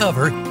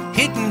uncover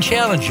hidden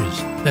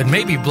challenges that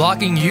may be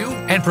blocking you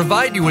and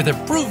provide you with a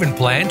proven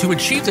plan to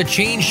achieve the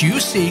change you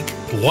seek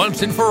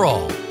once and for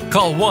all.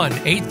 Call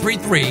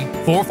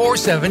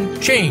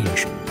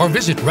 1-833-447-CHANGE or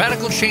visit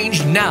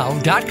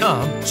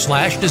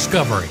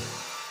RadicalChangeNow.com/discovery.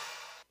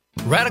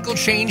 Radical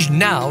Change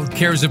Now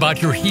cares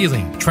about your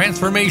healing,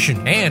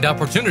 transformation, and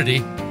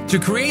opportunity to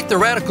create the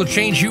radical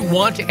change you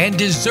want and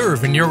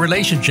deserve in your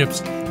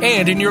relationships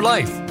and in your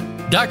life.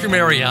 Dr.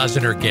 Mary Oz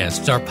and her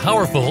guests are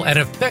powerful and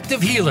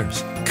effective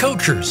healers,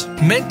 coachers,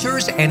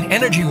 mentors, and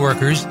energy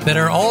workers that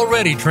are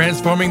already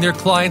transforming their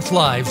clients'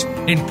 lives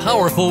in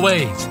powerful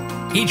ways.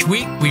 Each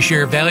week, we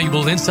share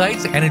valuable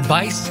insights and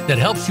advice that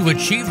helps you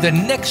achieve the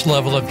next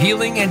level of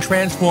healing and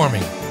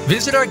transforming.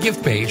 Visit our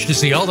gift page to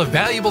see all the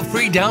valuable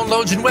free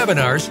downloads and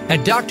webinars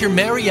at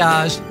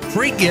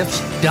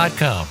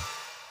drmaryozfreegifts.com.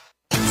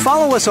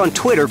 Follow us on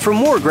Twitter for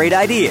more great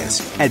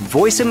ideas at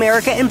Voice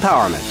America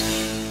Empowerment.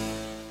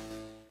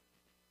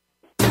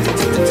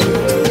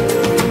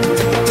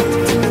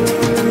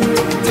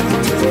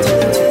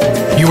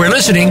 You are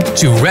listening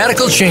to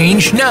Radical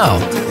Change Now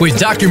with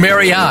Dr.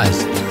 Mary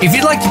Oz. If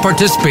you'd like to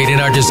participate in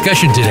our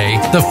discussion today,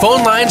 the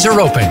phone lines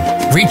are open.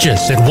 Reach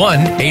us at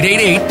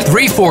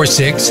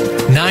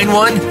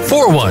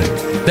 1-888-346-9141.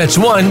 That's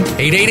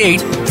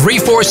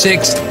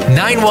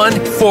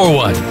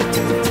 1-888-346-9141.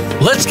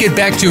 Let's get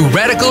back to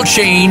Radical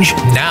Change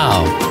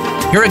Now.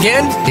 Here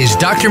again is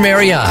Dr.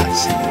 Mary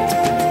Oz.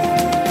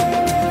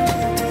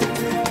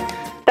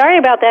 Sorry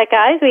about that,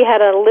 guys. We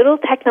had a little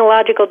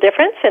technological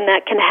difference, and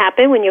that can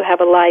happen when you have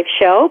a live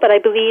show. But I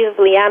believe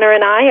Liana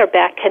and I are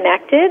back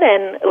connected.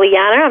 And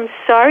Liana, I'm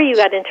sorry you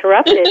got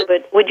interrupted,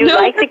 but would you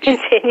like to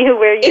continue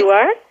where you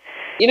are?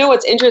 You know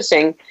what's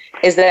interesting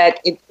is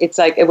that it's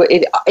like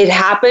it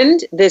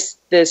happened. This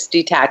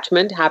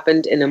detachment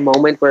happened in a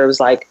moment where it was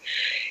like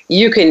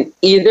you can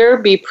either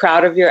be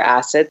proud of your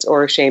assets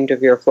or ashamed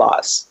of your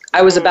flaws.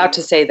 I was about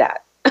to say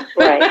that.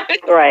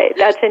 Right.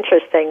 That's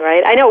interesting,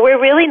 right? I know we're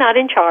really not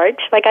in charge.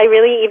 Like, I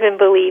really even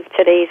believe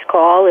today's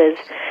call is,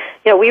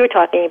 we were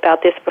talking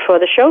about this before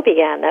the show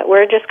began, that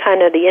we're just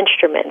kind of the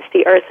instruments,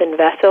 the earthen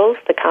vessels,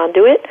 the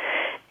conduit,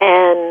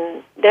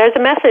 and there's a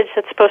message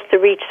that's supposed to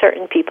reach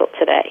certain people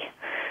today.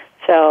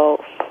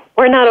 So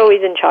we're not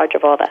always in charge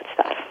of all that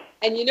stuff.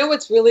 And you know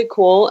what's really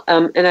cool?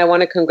 And I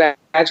want to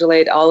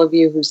congratulate all of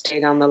you who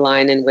stayed on the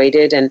line and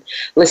waited and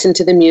listened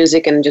to the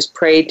music and just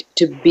prayed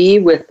to be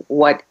with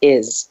what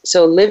is.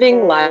 So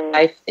living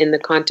life in the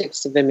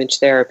context of image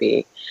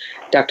therapy,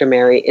 Dr.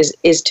 Mary,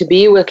 is to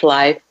be with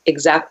life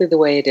exactly the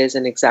way it is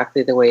and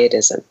exactly the way it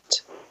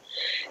isn't.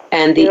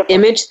 And the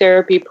image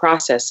therapy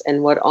process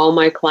and what all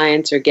my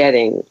clients are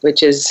getting,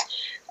 which is,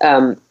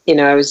 I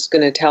was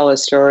going to tell a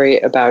story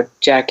about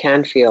Jack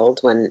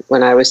Canfield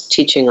when I was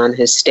teaching on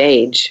his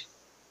stage.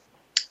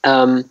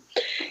 At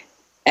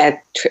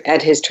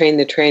his Train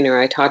the Trainer,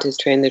 I taught his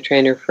Train the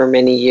Trainer for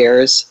many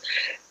years,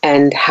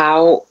 and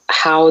how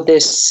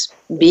this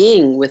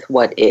being with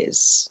what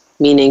is,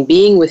 meaning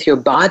being with your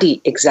body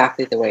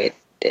exactly the way it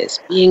is,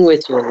 being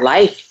with your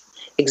life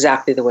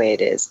exactly the way it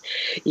is,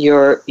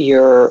 your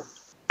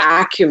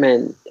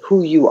acumen,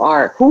 who you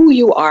are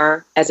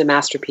as a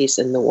masterpiece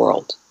in the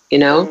world,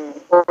 Yeah,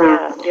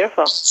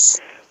 beautiful.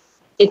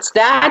 It's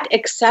that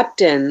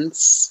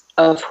acceptance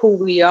of who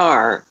we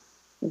are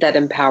that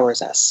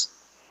empowers us.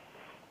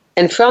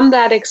 And from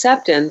that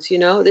acceptance,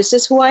 this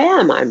is who I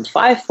am. I'm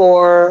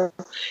 5'4",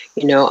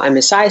 I'm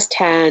a size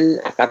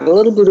 10, I've got a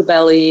little Buddha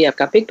belly, I've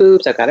got big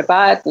boobs, I've got a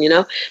butt,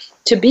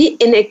 to be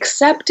in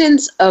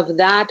acceptance of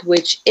that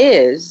which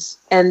is,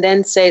 and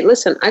then say,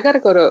 listen, I got to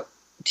go to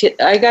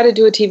I got to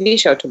do a TV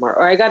show tomorrow,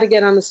 or I got to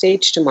get on the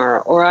stage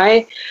tomorrow, or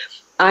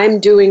I'm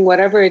doing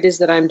whatever it is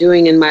that I'm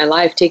doing in my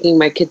life, taking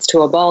my kids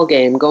to a ball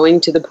game,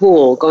 going to the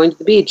pool, going to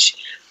the beach.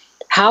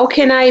 How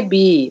can I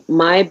be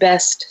my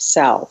best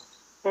self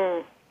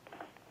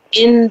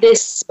in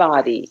this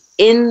body,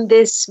 in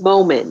this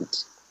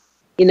moment?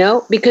 You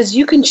know, because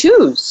you can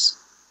choose.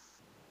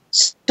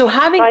 So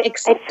having I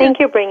think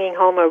you're bringing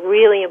home a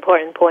really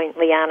important point,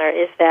 Liana,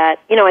 is that,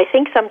 you know, I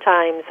think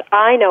sometimes,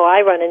 I know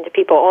I run into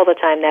people all the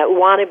time that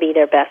want to be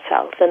their best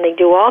selves, and they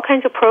do all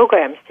kinds of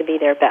programs to be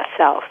their best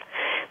self.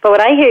 But what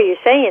I hear you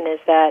saying is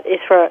that is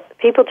for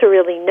people to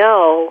really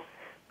know,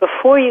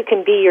 before you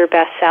can be your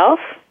best self,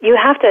 you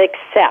have to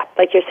accept,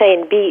 like you're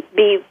saying,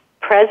 be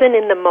present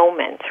in the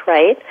moment,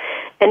 right?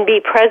 And be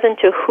present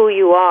to who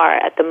you are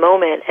at the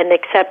moment and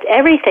accept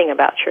everything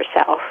about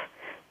yourself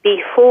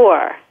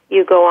before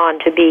you go on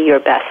to be your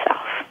best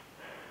self.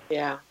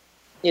 Yeah.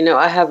 You know,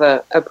 I have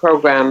a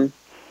program,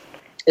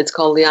 it's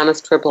called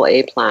Liana's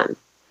AAA plan.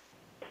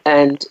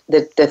 And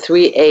the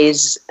 3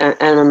 A's, and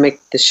I'm going to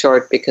make this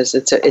short because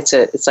it's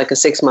like a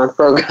 6-month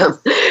program.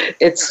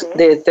 It's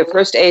the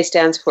first A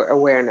stands for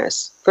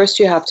awareness. First,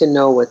 you have to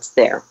know what's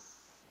there.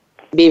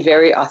 Be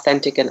very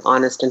authentic and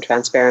honest and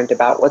transparent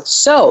about what's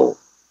so.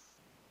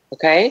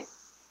 Okay?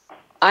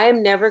 I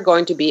am never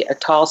going to be a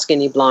tall,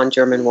 skinny, blonde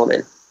German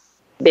woman.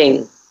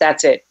 Bing.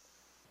 That's it.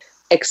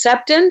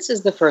 Acceptance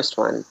is the first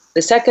one.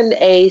 The second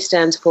A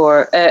stands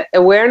for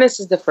awareness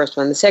is the first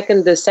one. The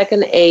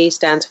second A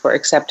stands for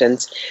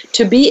acceptance.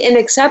 To be in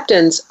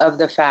acceptance of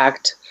the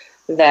fact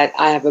that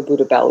I have a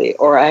Buddha belly,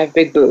 or I have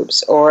big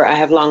boobs, or I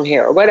have long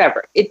hair, or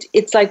whatever.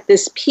 It's like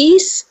this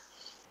piece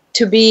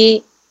to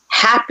be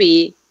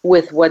happy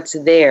with what's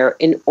there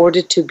in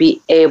order to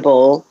be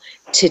able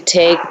to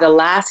take the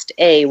last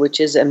A,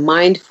 which is a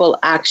mindful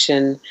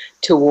action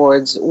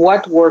towards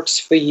what works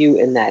for you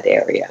in that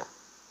area.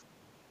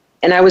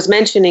 And I was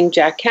mentioning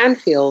Jack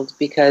Canfield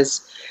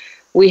because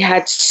we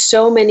had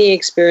so many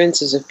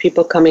experiences of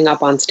people coming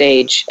up on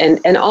stage,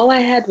 and all I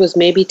had was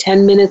maybe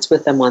 10 minutes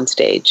with them on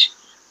stage.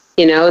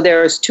 You know,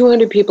 there's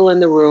 200 people in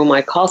the room.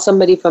 I call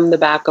somebody from the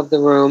back of the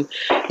room.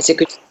 I say,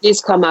 could you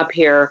please come up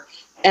here?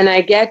 And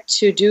I get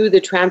to do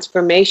the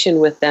transformation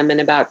with them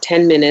in about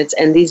 10 minutes.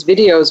 And these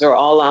videos are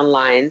all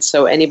online.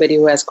 So anybody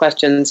who has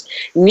questions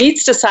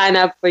needs to sign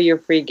up for your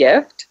free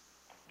gift.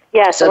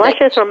 Yes, so let's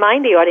just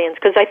remind the audience,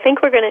 because I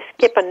think we're going to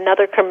skip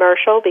another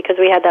commercial because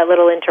we had that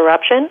little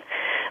interruption.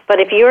 But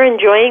if you're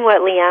enjoying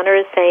what Liana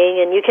is saying,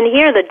 and you can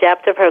hear the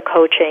depth of her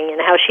coaching and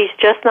how she's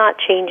just not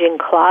changing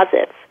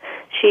closets,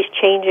 she's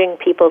changing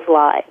people's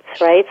lives,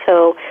 right?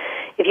 So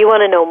if you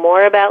want to know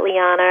more about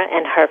Liana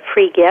and her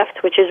free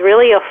gift, which is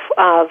really a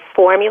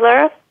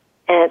formula,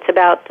 and it's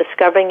about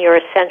discovering your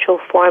essential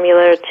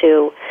formula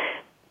to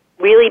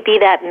really be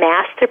that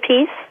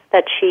masterpiece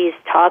that she's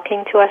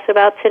talking to us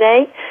about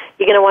today,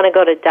 you're going to want to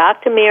go to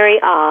Dr. Mary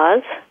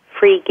Oz,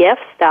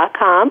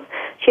 freegifts.com.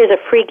 She has a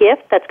free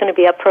gift that's going to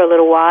be up for a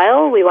little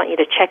while. We want you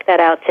to check that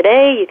out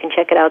today. You can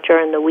check it out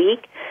during the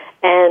week.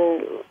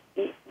 And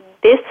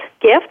this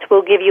gift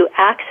will give you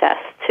access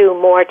to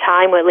more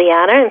time with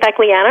Liana. In fact,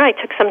 Liana, I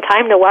took some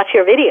time to watch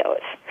your videos.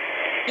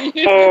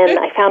 And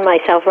I found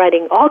myself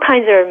writing all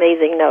kinds of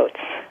amazing notes.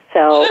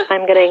 So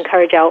I'm going to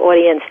encourage our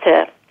audience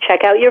to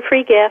check out your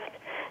free gift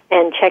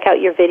and check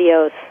out your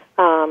videos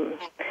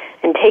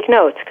and take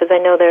notes, because I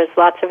know there's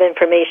lots of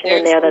information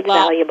in there that's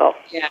valuable.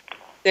 Yeah,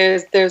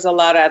 there's a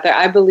lot out there.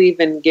 I believe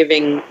in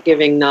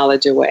giving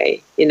knowledge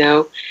away. You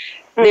know,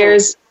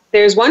 there's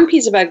one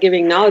piece about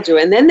giving knowledge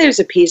away, and then there's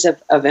a piece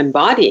of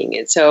embodying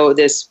it. So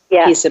this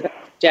piece of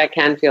Jack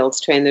Canfield's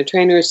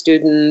trainer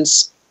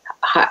students,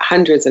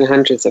 hundreds and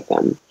hundreds of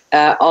them.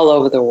 All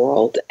over the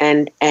world,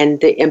 and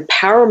the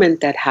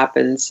empowerment that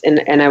happens,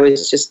 and I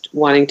was just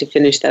wanting to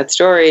finish that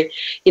story.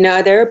 You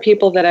know, there are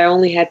people that I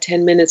only had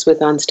 10 minutes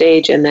with on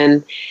stage, and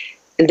then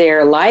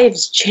their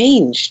lives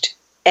changed.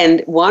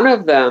 And one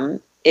of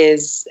them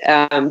is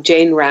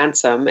Jane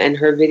Ransom, and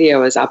her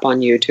video is up on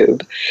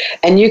YouTube.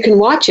 And you can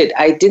watch it.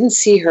 I didn't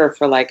see her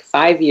for like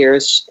 5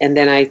 years, and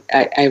then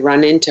I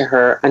run into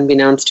her.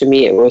 Unbeknownst to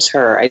me, it was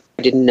her. I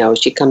didn't know.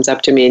 She comes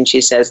up to me and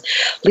she says,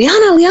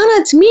 Liana,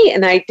 it's me.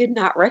 And I did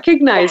not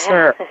recognize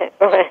her.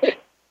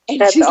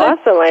 That's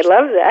awesome. I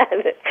love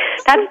that.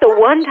 That's the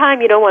one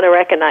time you don't want to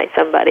recognize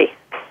somebody.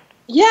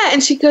 Yeah,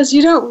 and she goes,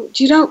 don't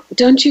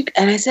you?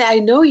 And I say, I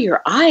know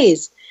your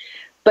eyes.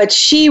 But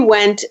she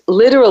went,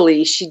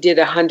 literally, she did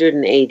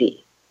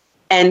 180.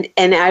 And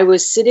I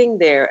was sitting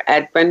there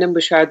at Brendan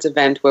Bouchard's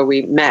event where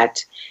we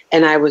met,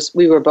 and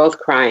we were both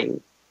crying.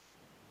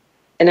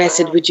 And I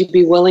said, would you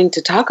be willing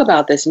to talk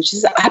about this? And she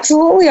said,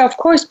 absolutely, of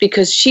course,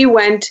 because she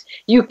went,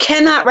 you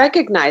cannot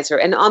recognize her.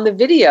 And on the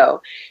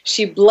video,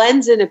 she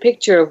blends in a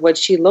picture of what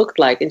she looked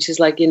like. And she's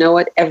like, you know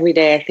what? Every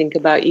day I think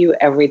about you.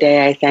 Every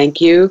day I thank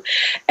you.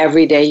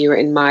 Every day you're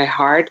in my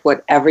heart.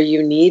 Whatever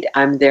you need,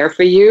 I'm there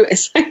for you.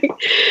 It's like,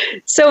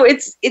 so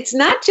it's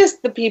not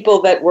just the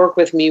people that work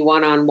with me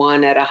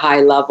one-on-one at a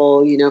high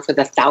level, you know, for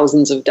the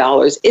thousands of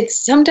dollars.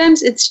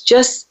 Sometimes it's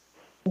just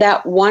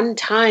that one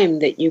time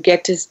that you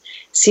get to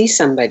see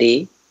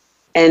somebody,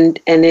 and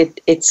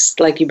it's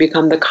like you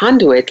become the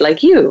conduit,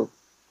 like you,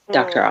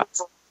 Dr.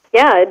 Oz.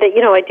 Yeah, I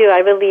do.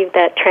 I believe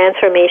that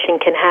transformation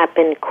can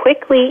happen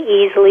quickly,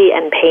 easily,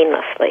 and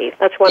painlessly.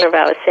 That's one of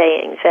our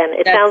sayings. And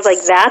it sounds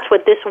like that's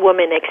what this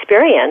woman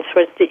experienced.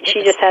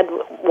 She just had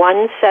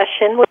one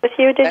session with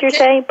you, did you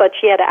say? But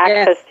she had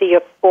access to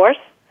your force?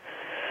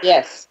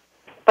 Yes.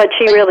 But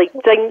she really,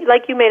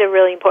 like you made a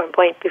really important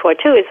point before,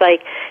 too, is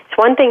like, it's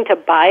one thing to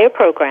buy a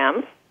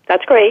program.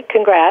 That's great.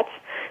 Congrats.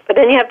 But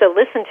then you have to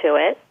listen to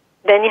it.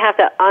 Then you have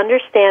to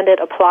understand it,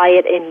 apply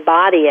it,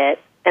 embody it,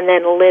 and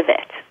then live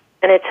it.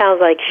 And it sounds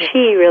like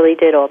she really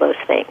did all those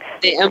things.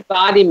 The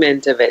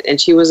embodiment of it.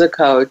 And she was a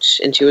coach,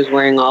 and she was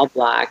wearing all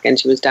black, and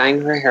she was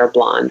dyeing her hair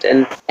blonde.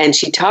 And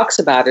she talks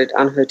about it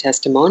on her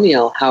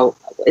testimonial, how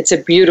it's a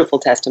beautiful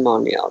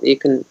testimonial. You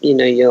can,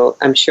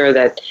 I'm sure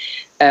that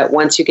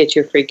once you get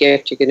your free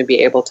gift, you're going to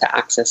be able to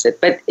access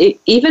it. But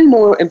even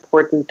more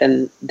important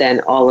than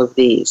all of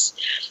these,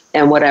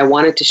 and what I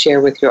wanted to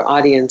share with your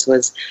audience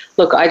was,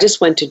 look, I just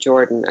went to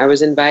Jordan. I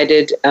was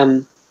invited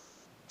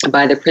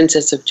by the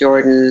Princess of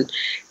Jordan,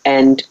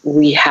 and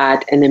we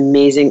had an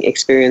amazing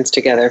experience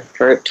together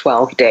for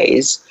 12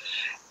 days.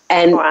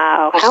 And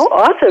wow, how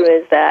awesome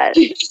is that?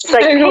 It's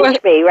like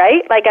pinch me,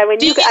 right? Like I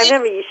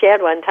remember you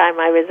shared one time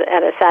I was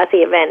at a Sassy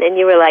event, and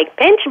you were like,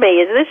 pinch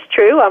me, is this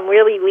true? I'm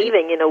really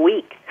leaving in a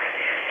week.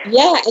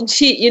 Yeah, and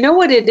she, you know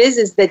what it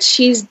is that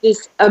she's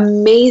this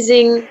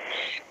amazing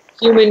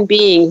human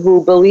being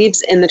who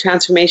believes in the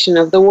transformation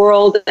of the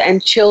world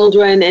and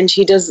children, and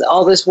she does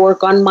all this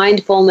work on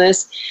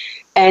mindfulness.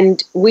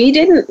 And we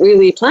didn't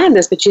really plan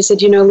this, but she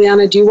said,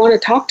 Liana, do you want to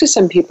talk to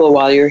some people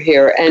while you're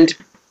here? And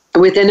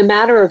within a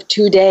matter of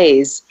 2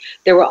 days,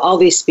 there were all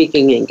these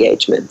speaking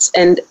engagements.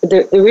 And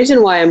the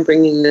reason why I'm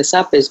bringing this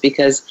up is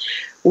because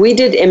we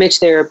did image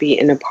therapy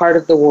in a part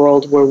of the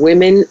world where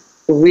women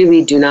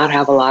really do not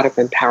have a lot of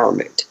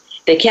empowerment.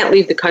 They can't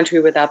leave the country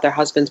without their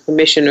husband's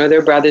permission or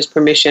their brother's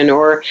permission,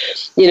 or,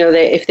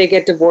 if they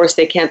get divorced,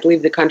 they can't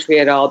leave the country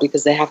at all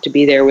because they have to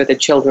be there where the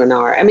children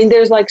are. I mean,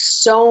 there's like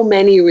so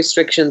many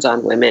restrictions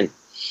on women.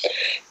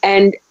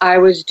 And I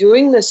was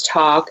doing this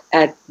talk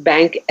at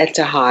Bank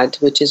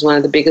Etihad, which is one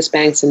of the biggest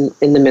banks in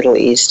the Middle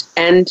East,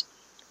 and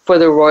for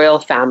the royal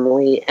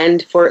family,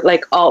 and for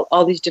like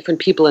all these different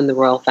people in the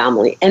royal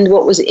family. And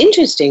what was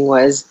interesting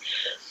was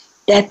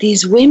that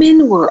these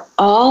women were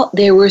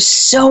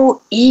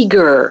so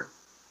eager.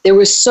 They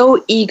were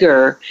so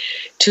eager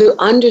to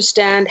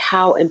understand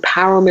how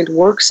empowerment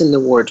works in the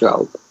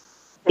wardrobe,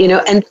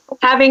 and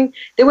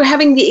they were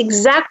having the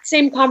exact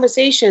same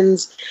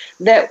conversations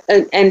that,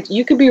 and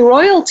you could be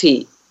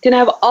royalty, you can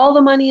have all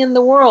the money in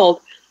the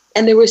world,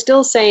 and they were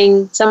still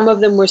saying, some of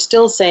them were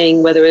still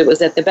saying, whether it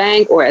was at the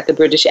bank or at the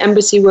British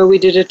Embassy where we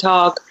did a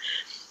talk,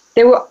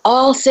 they were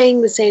all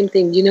saying the same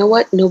thing. You know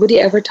what? Nobody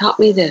ever taught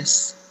me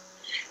this.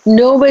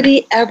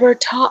 Nobody ever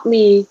taught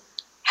me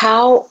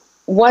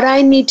what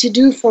I need to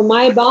do for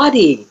my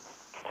body.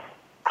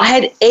 I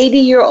had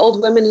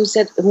 80-year-old women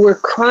who were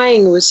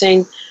crying, who were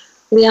saying,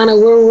 Liana,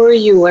 where were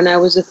you when I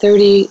was a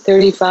 30,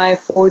 35,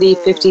 40,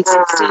 50,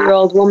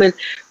 60-year-old woman?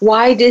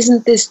 Why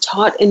isn't this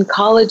taught in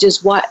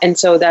colleges? What? And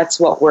so that's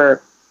what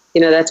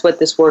that's what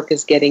this work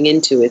is getting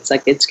into. It's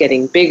like it's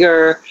getting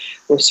bigger.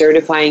 We're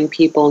certifying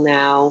people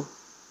now.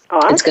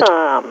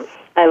 Awesome.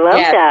 I love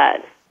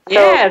that.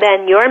 So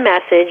then your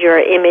message, your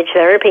image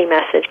therapy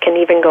message, can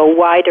even go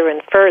wider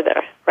and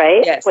further,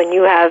 right? Yes. When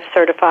you have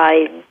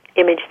certified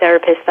image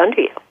therapists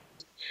under you.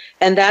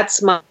 And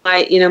that's my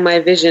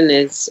vision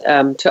is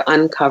to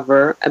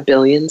uncover 1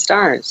 billion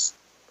stars.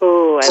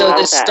 Ooh, I love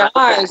that. So the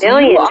stars. 1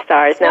 billion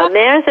stars. Now,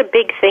 there's a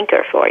big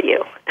thinker for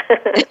you.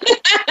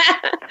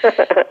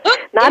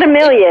 Not 1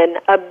 million,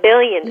 1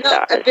 billion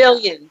stars. 1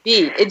 billion.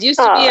 It used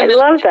to be I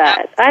love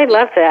that. I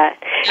love that.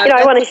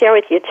 I want to share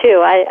with you,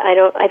 too.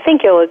 I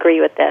think you'll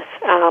agree with this.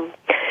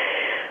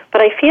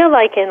 But I feel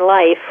like in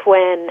life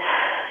when,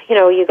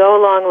 you go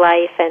along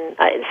life and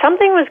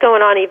something was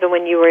going on even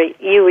when you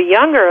were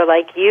younger,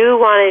 like you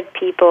wanted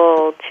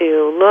people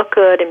to look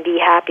good and be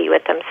happy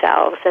with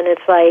themselves. And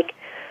it's like,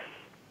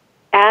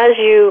 as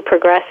you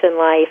progress in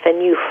life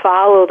and you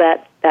follow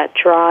that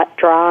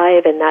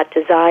drive and that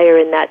desire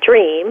and that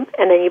dream,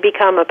 and then you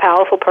become a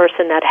powerful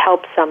person that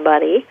helps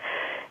somebody,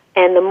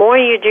 and the more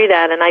you do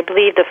that, and I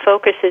believe the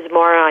focus is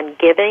more on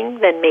giving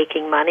than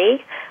making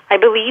money, I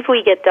believe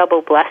we get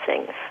double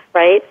blessings,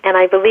 right? And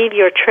I believe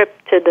your trip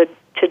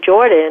to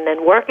Jordan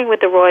and working with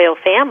the royal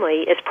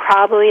family is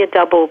probably a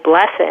double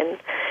blessing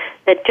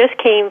that just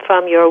came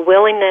from your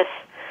willingness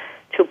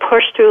to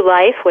push through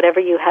life, whatever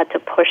you had to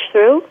push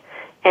through,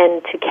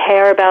 and to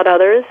care about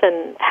others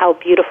and how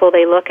beautiful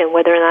they look and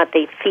whether or not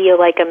they feel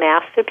like a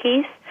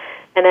masterpiece.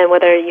 And then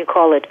whether you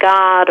call it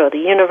God or the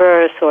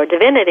universe or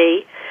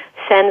divinity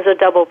sends a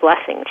double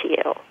blessing to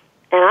you.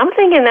 And I'm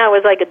thinking that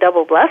was like a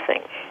double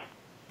blessing.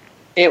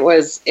 It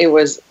was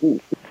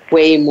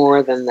way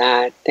more than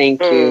that.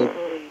 Thank you,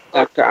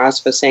 Dr. Oz,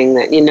 for saying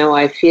that.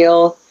 I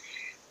feel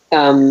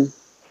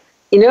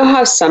You know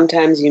how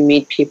sometimes you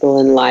meet people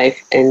in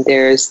life and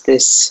there's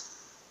this,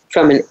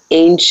 from an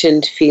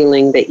ancient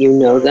feeling that you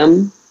know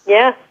them?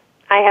 Yeah,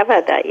 I have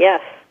had that,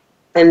 yes.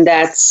 And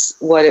that's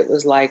what it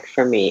was like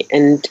for me.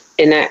 And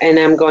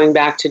I'm going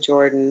back to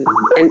Jordan.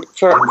 And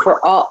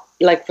for all,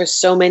 like for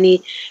so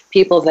many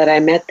people that I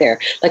met there,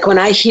 like when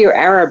I hear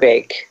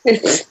Arabic,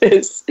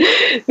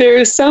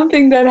 there's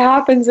something that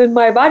happens in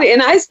my body.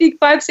 And I speak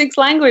 5-6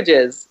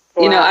 languages.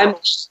 Wow. You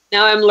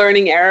know, I'm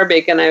learning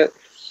Arabic, and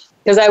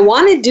because I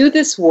want to do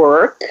this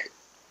work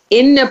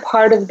in a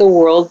part of the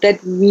world that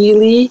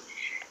really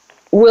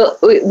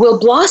will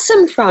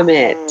blossom from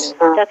it.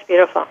 That's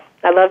beautiful.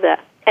 I love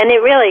that. And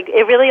it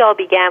really all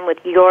began with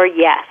your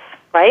yes,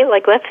 right?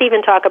 Like, let's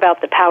even talk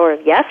about the power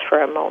of yes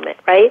for a moment,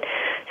 right?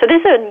 So this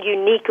is a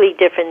uniquely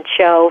different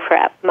show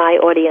for my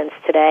audience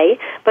today,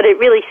 but it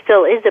really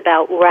still is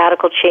about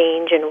radical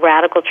change and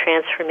radical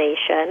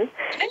transformation.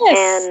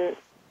 Yes.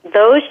 And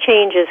those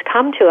changes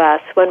come to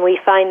us when we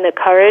find the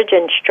courage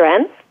and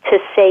strength to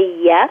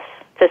say yes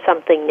to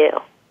something new.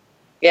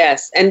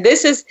 Yes, and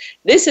this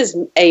is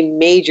a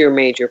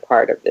major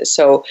part of this.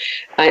 So,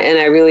 and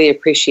I really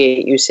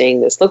appreciate you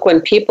saying this. Look,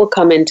 when people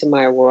come into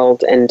my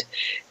world and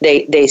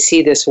they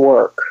see this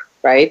work,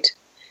 right?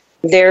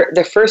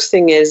 The first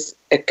thing is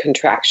a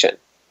contraction.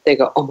 They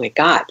go, "Oh my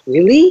God,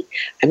 really?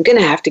 I'm going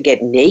to have to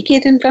get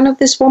naked in front of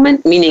this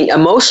woman?" Meaning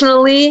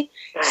emotionally,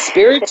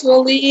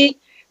 spiritually,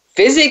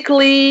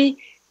 physically.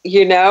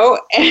 You know,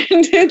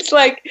 and it's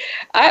like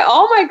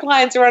all my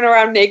clients run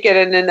around naked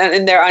and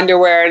in their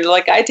underwear, and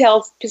like I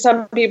tell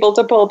some people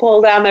to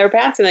pull down their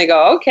pants, and they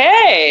go,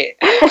 "Okay,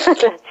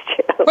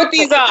 put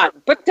these on,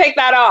 take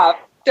that off,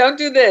 don't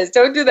do this,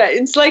 don't do that."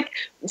 It's like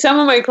some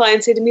of my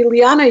clients say to me,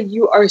 "Liana,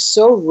 you are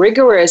so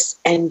rigorous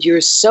and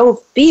you're so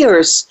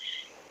fierce,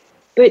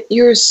 but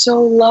you're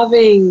so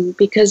loving."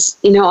 Because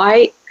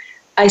I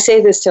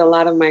say this to a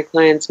lot of my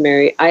clients,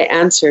 Mary. I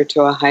answer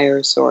to a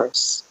higher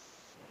source.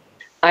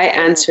 I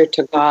answer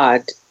to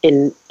God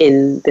in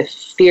the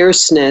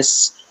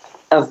fierceness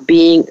of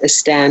being a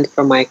stand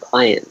for my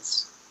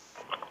clients.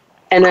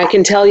 And I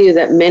can tell you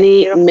that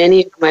many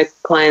of my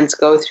clients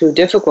go through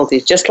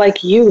difficulties, just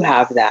like you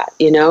have that,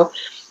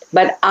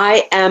 But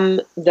I am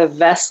the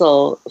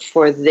vessel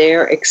for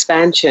their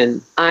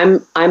expansion.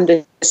 I'm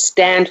the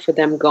stand for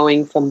them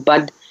going from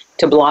bud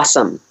to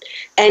blossom.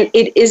 And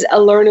it is a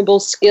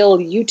learnable skill.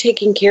 You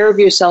taking care of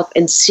yourself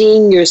and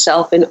seeing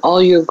yourself in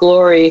all your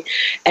glory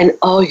and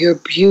all your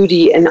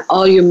beauty and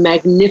all your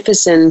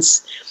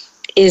magnificence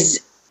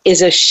is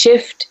a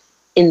shift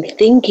in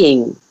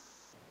thinking.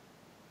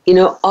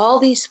 All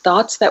these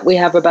thoughts that we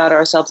have about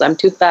ourselves, I'm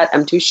too fat,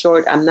 I'm too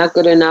short, I'm not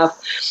good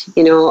enough,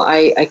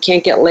 I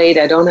can't get laid,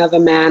 I don't have a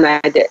man.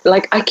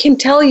 I can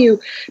tell you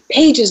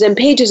pages and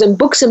pages and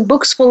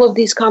books full of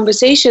these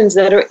conversations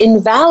that are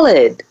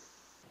invalid.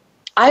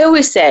 I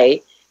always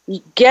say,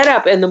 you get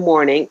up in the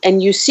morning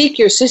and you seek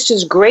your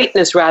sister's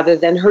greatness rather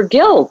than her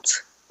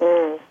guilt.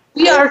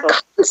 We are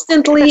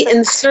constantly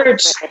in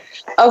search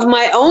of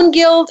my own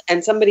guilt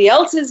and somebody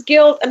else's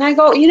guilt. And I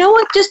go, you know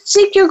what? Just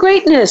seek your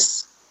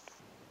greatness.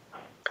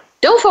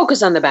 Don't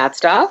focus on the bad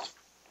stuff.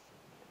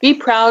 Be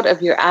proud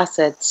of your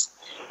assets,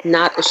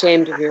 not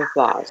ashamed of your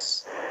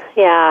flaws.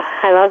 Yeah,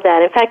 I love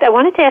that. In fact, I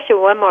wanted to ask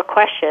you one more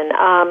question.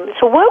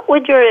 So what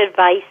would your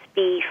advice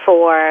be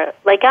for,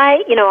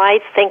 I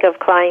think of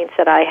clients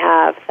that I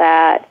have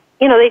that,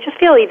 they just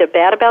feel either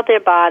bad about their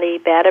body,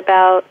 bad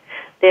about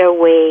their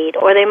weight,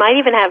 or they might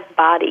even have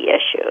body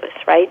issues,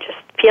 right? Just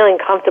feeling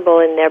comfortable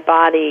in their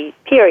body,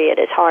 period,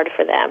 is hard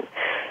for them.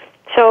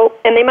 So,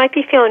 and they might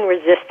be feeling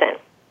resistant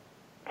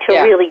to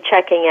really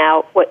checking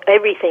out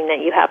everything that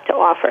you have to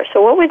offer.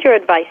 So what would your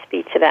advice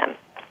be to them?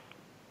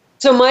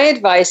 So my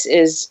advice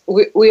is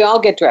we all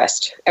get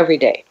dressed every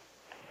day,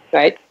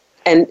 right?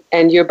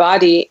 And your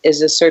body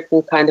is a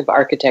certain kind of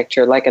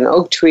architecture, like an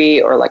oak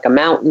tree or like a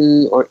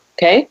mountain,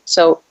 okay?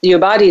 So your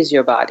body is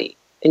your body,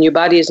 and your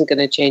body isn't going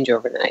to change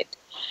overnight.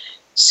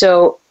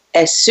 So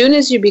as soon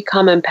as you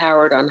become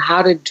empowered on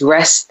how to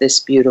dress this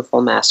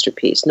beautiful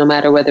masterpiece, no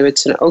matter whether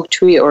it's an oak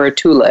tree or a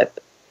tulip,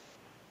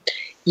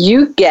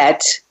 you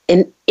get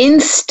an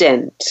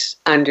instant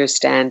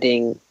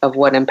understanding of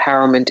what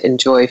empowerment and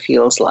joy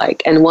feels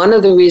like. And one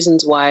of the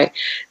reasons why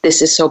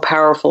this is so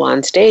powerful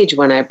on stage,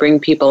 when I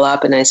bring people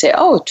up and I say,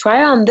 "Oh,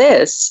 try on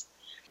this,"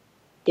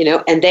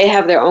 and they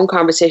have their own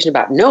conversation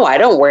about, "No, I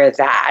don't wear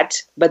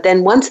that." But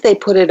then once they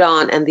put it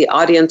on and the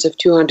audience of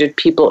 200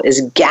 people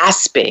is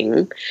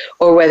gasping,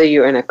 or whether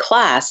you're in a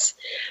class,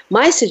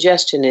 my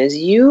suggestion is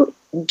you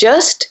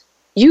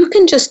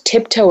can just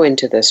tiptoe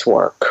into this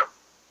work.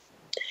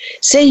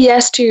 Say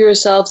yes to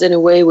yourselves in a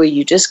way where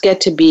you just get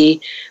to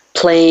be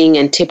playing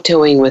and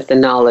tiptoeing with the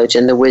knowledge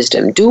and the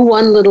wisdom. Do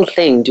one little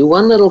thing. Do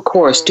one little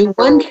course. Do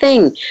one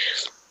thing.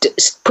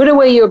 Put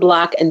away your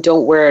block and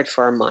don't wear it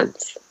for a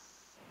month.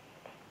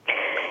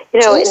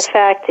 In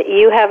fact,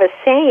 you have a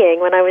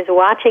saying when I was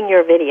watching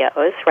your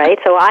videos, right?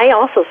 So I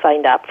also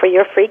signed up for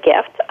your free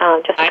gift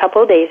just a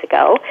couple of days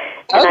ago.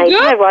 And I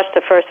think I watched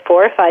the first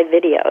 4 or 5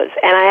 videos.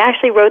 And I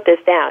actually wrote this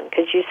down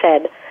because you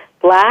said,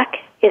 "Black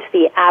is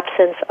the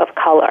absence of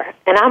color.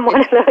 And I'm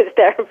one of those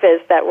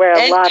therapists that wear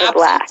a lot of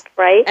black,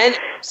 right?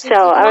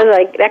 So I was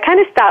like, that kind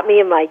of stopped me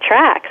in my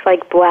tracks.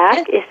 Like,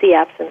 black is the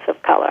absence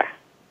of color.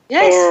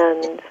 Yes.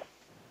 And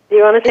do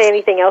you want to say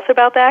anything else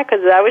about that?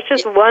 Because that was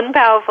just one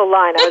powerful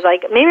line. I was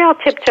like, maybe I'll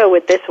tiptoe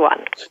with this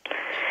one.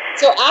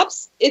 So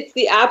it's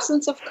the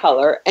absence of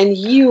color, and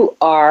you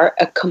are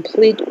a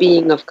complete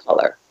being of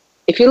color.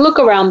 If you look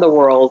around the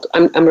world,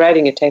 I'm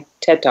writing a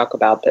TED Talk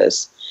about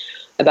this,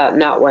 about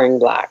not wearing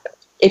black.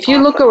 If you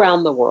look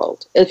around the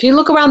world, if you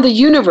look around the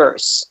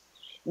universe,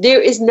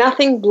 there is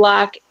nothing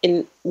black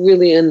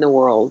really in the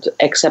world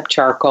except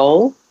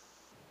charcoal.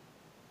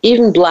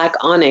 Even black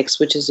onyx,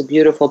 which is a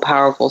beautiful,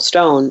 powerful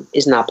stone,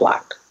 is not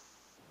black.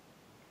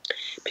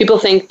 People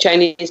think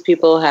Chinese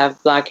people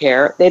have black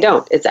hair. They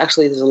don't. It's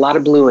actually, there's a lot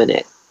of blue in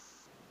it.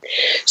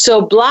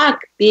 So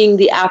black being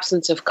the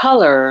absence of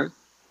color,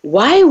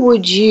 why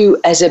would you,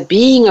 as a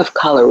being of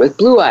color with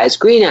blue eyes,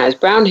 green eyes,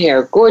 brown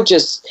hair,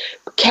 gorgeous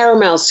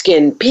caramel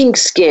skin, pink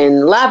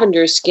skin,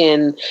 lavender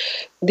skin,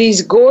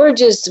 these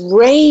gorgeous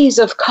rays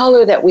of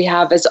color that we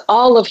have as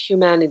all of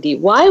humanity,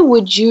 why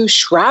would you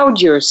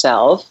shroud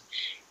yourself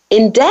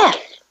in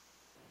death?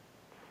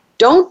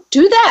 Don't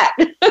do that.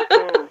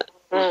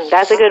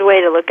 That's a good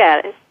way to look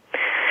at it.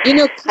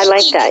 I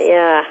like that,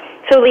 yeah.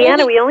 So,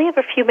 Liana, we only have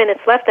a few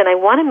minutes left, and I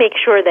want to make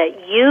sure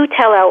that you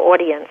tell our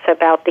audience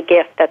about the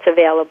gift that's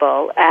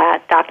available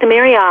at Dr.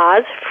 Mary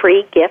Oz,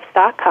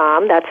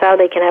 freegifts.com. That's how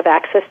they can have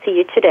access to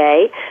you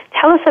today.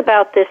 Tell us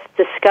about this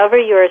Discover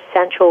Your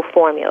Essential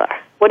Formula.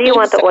 What do you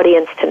want the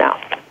audience to know?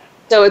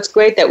 So it's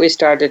great that we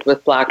started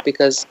with black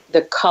because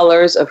the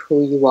colors of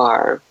who you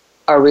are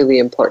really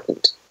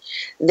important.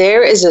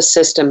 There is a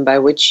system by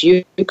which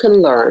you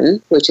can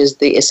learn, which is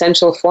the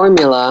essential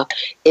formula,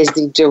 is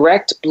the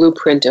direct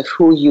blueprint of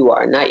who you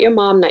are. Not your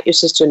mom, not your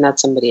sister, not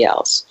somebody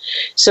else.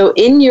 So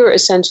in your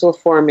essential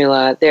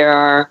formula, there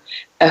are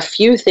a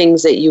few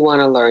things that you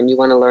want to learn. You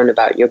want to learn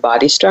about your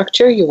body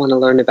structure. You want to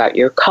learn about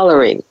your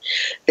coloring.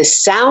 The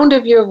sound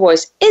of your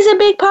voice is a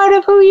big part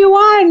of who you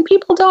are, and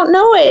people don't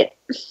know it.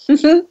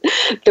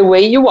 The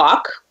way you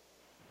walk,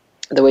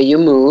 the way you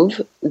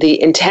move, the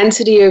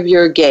intensity of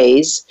your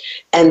gaze,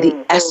 and the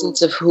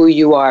essence of who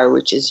you are,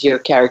 which is your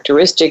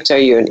characteristics. Are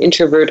you an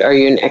introvert? Are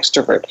you an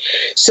extrovert?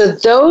 So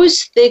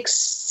those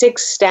six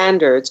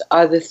standards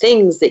are the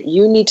things that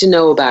you need to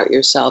know about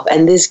yourself.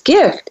 And this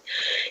gift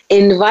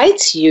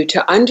invites you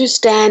to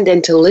understand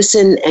and to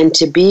listen and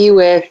to be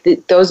with.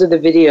 Those are the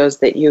videos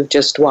that you've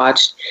just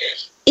watched.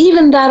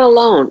 Even that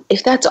alone,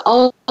 if that's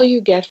all you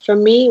get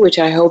from me, which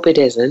I hope it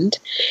isn't,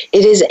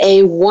 it is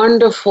a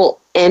wonderful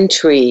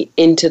entry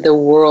into the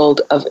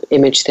world of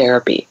image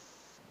therapy.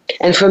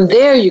 And from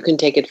there, you can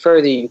take it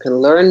further. You can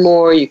learn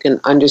more. You can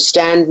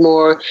understand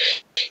more.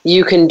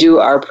 You can do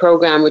our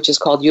program, which is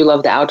called You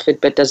Love the Outfit,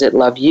 but Does It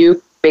Love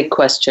You? Big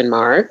question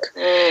mark.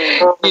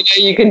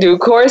 You can do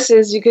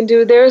courses.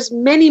 There's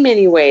many,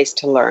 many ways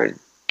to learn.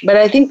 But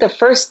I think the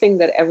first thing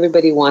that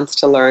everybody wants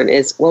to learn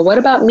is, well, what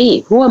about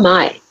me? Who am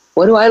I?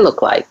 What do I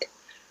look like?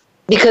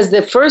 Because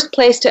the first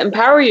place to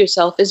empower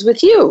yourself is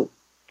with you.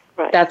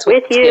 Right. That's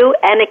with you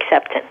and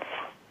acceptance,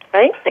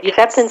 right?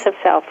 Acceptance of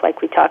self,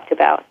 like we talked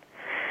about.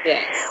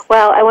 Yes.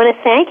 Well, I want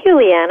to thank you,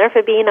 Liana,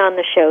 for being on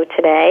the show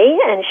today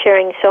and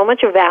sharing so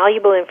much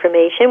valuable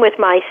information with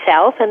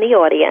myself and the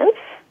audience.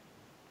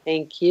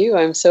 Thank you.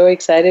 I'm so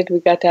excited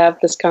we got to have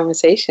this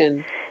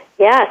conversation.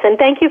 Yes, and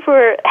thank you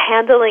for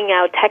handling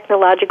our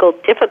technological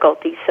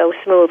difficulties so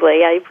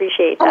smoothly. I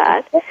appreciate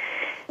that.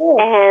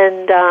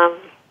 And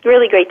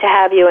really great to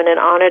have you and an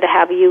honor to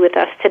have you with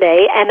us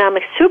today. And I'm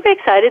super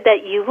excited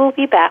that you will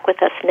be back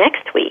with us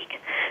next week.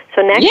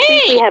 So next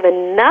week we have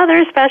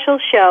another special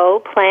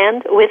show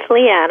planned with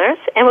Liana,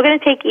 and we're going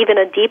to take even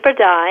a deeper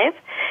dive,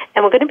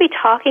 and we're going to be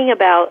talking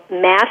about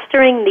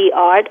mastering the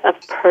art of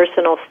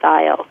personal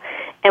style.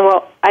 And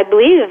I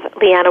believe,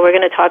 Liana, we're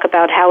going to talk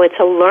about how it's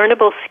a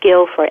learnable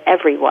skill for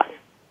everyone.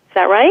 Is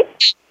that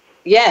right?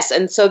 Yes,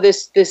 and so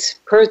this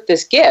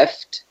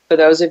gift, for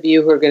those of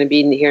you who are going to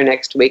be here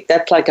next week,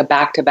 that's like a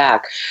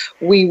back-to-back.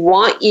 We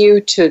want you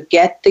to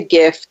get the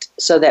gift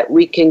so that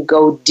we can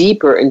go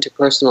deeper into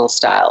personal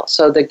style.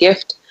 So the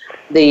gift,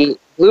 the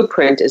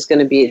blueprint is going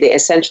to be, the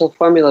essential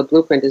formula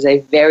blueprint is a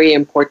very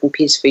important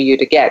piece for you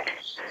to get.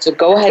 So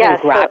go ahead and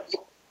grab it.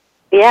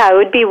 Yeah, it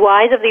would be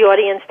wise of the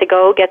audience to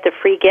go get the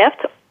free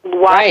gift,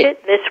 watch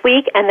it this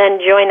week, and then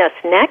join us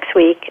next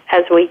week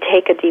as we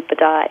take a deeper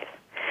dive.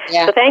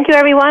 Yeah. So thank you,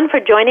 everyone, for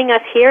joining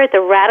us here at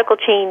the Radical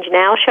Change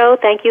Now show.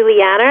 Thank you,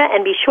 Liana,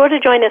 and be sure to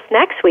join us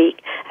next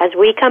week as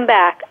we come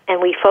back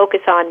and we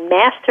focus on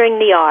mastering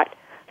the art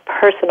of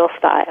personal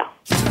style.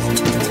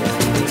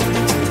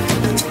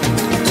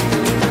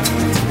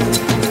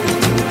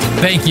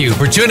 Thank you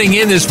for tuning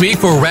in this week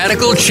for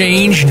Radical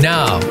Change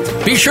Now.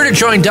 Be sure to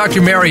join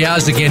Dr. Mary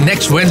Oz again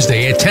next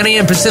Wednesday at 10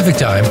 a.m. Pacific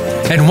Time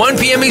and 1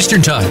 p.m.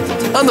 Eastern Time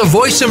on the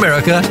Voice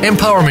America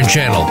Empowerment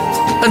Channel.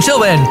 Until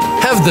then,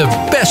 have the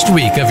best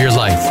week of your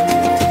life.